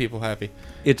some people happy.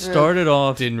 it started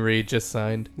off Didn't read, just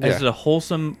signed. as a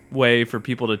wholesome way for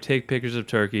people to take pictures of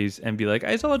turkeys and be like,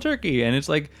 I saw a turkey. And it's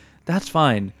like, that's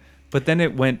fine. But then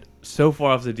it went so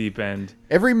far off the deep end.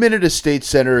 Every minute a state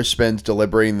senator spends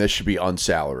deliberating this should be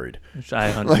unsalaried. Which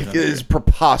I 100% Like, it is agree.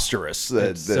 preposterous.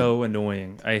 It's so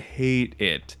annoying. I hate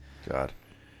it. God.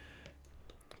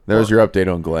 There's your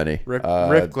update on Glenny. Rip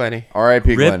Glenny.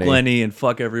 R.I.P. Rip Glenny. Glenny and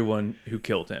fuck everyone who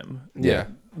killed him. Yeah.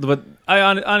 But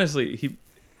honestly,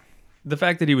 the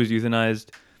fact that he was euthanized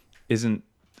isn't,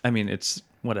 I mean, it's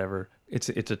whatever. It's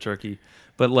a turkey,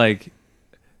 but like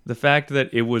the fact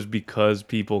that it was because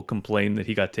people complained that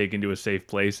he got taken to a safe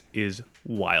place is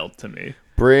wild to me.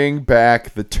 Bring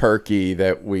back the turkey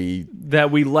that we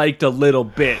liked a little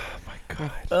bit. Oh my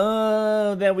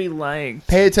god. That we liked.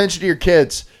 Pay attention to your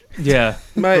kids. Yeah.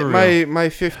 My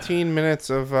 15 minutes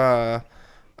of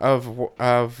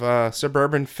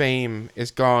suburban fame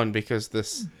is gone because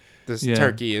this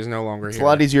turkey is no longer It's here. a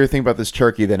lot easier to think about this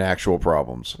turkey than actual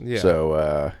problems. Yeah.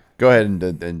 So go ahead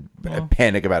and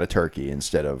panic about a turkey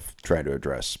instead of trying to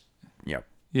address,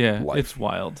 Yeah, life. it's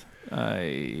wild. I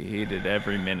hated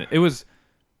every minute. It was,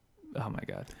 oh my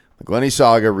god. The Glennie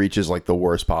saga reaches like the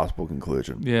worst possible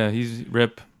conclusion. Yeah, he's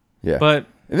rip. Yeah. But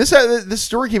And this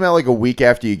story came out like a week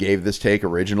after you gave this take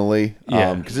originally.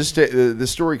 Yeah. Because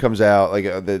this story comes out like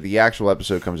the actual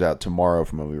episode comes out tomorrow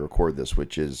from when we record this,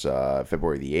 which is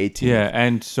February the 18th. yeah,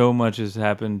 and so much has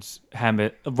happened.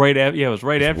 Right after, it was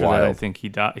right after that. I wild. think he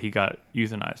got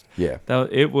euthanized. Yeah.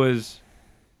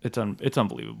 It's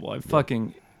unbelievable.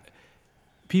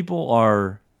 People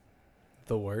are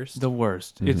The worst. the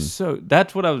worst. Mm-hmm. It's so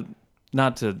that's what I was.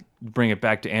 Not to bring it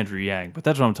back to Andrew Yang, but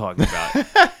that's what I'm talking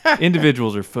about.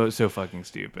 Individuals are so fucking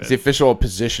stupid. It's the official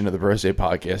position of the Brose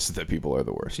podcast is that people are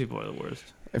the worst. People are the worst.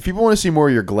 If people want to see more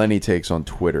of your Glennie takes on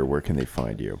Twitter, where can they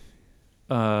find you?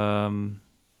 At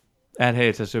Hey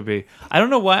It's SOB. I don't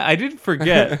know why I didn't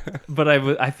forget, but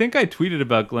I think I tweeted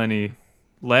about Glennie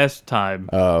last time.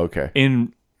 Oh, okay.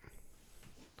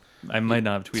 I might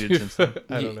not have tweeted since then.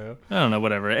 I don't know. I don't know.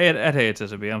 Whatever. At Hey It's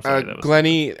SOB. I'm sorry. That was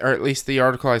Glennie, or at least the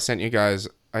article I sent you guys,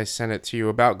 I sent it to you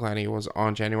about Glennie, was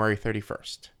on January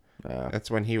 31st. That's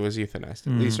when he was euthanized.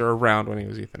 At least, or around when he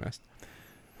was euthanized.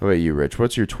 How about you, Rich?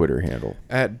 What's your Twitter handle?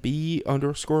 At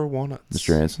B_walnuts.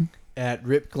 Mr. Hansen? At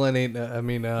Rip Glennie,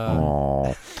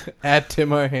 Aww. at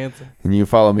Tim R. Hansen. And you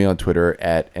follow me on Twitter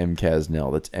at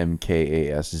MKasnell. That's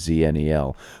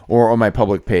MKASZNEL. Or on my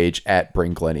public page at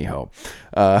Bring Glennie Home.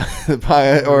 The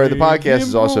podcast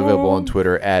is also available on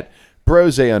Twitter at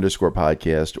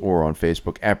Brose_podcast or on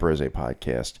Facebook at Brose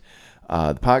Podcast.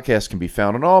 The podcast can be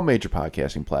found on all major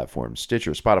podcasting platforms: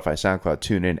 Stitcher, Spotify, SoundCloud,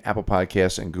 TuneIn, Apple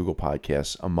Podcasts, and Google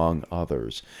Podcasts, among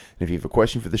others. And if you have a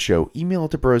question for the show, email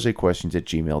it to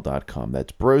brosequestions@gmail.com.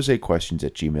 That's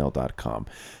brosequestions@gmail.com.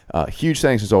 Huge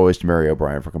thanks, as always, to Mary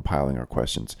O'Brien for compiling our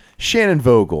questions. Shannon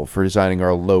Vogel for designing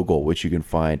our logo, which you can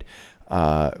find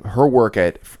her work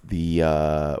at the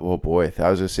I was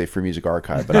going to say Free Music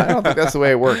Archive, but I don't think that's the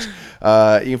way it works. You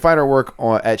can find her work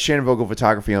at Shannon Vogel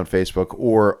Photography on Facebook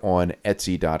or on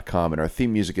Etsy.com. And our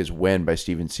theme music is When by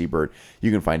Steven Seabird.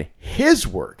 You can find his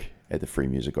work at the Free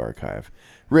Music Archive.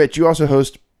 Rich, you also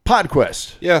host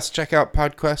PodQuest. Yes, check out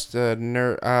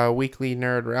PodQuest, weekly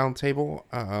nerd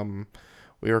roundtable.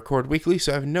 We record weekly,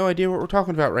 so I have no idea what we're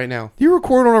talking about right now. Do you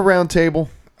record on a round table?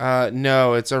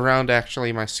 No, it's around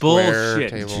actually my square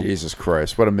Bullshit. table. Jesus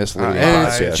Christ, what a misleading And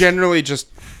podcast. it's generally just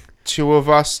two of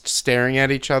us staring at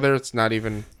each other. It's not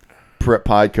even... Prep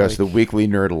Podcast, the weekly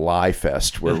nerd lie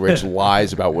fest, where Rich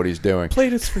lies about what he's doing.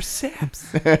 Played us for saps.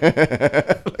 For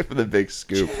the big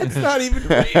scoop. It's not even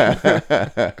real.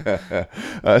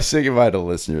 Say goodbye to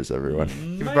listeners, everyone.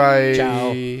 Goodbye.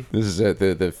 Ciao. This is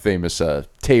the famous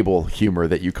table humor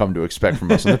that you come to expect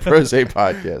from us on the Brose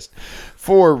Podcast.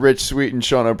 For Rich Sweeten,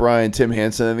 Sean O'Brien, Tim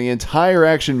Hansen, and the entire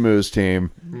Action Moves team,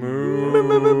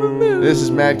 this is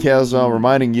Matt Calzone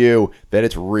reminding you that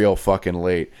it's real fucking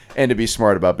late and to be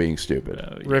smart about being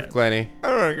stupid. Rip Glennie.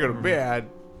 I'm not going to bed.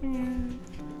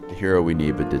 The hero we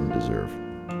need but didn't deserve.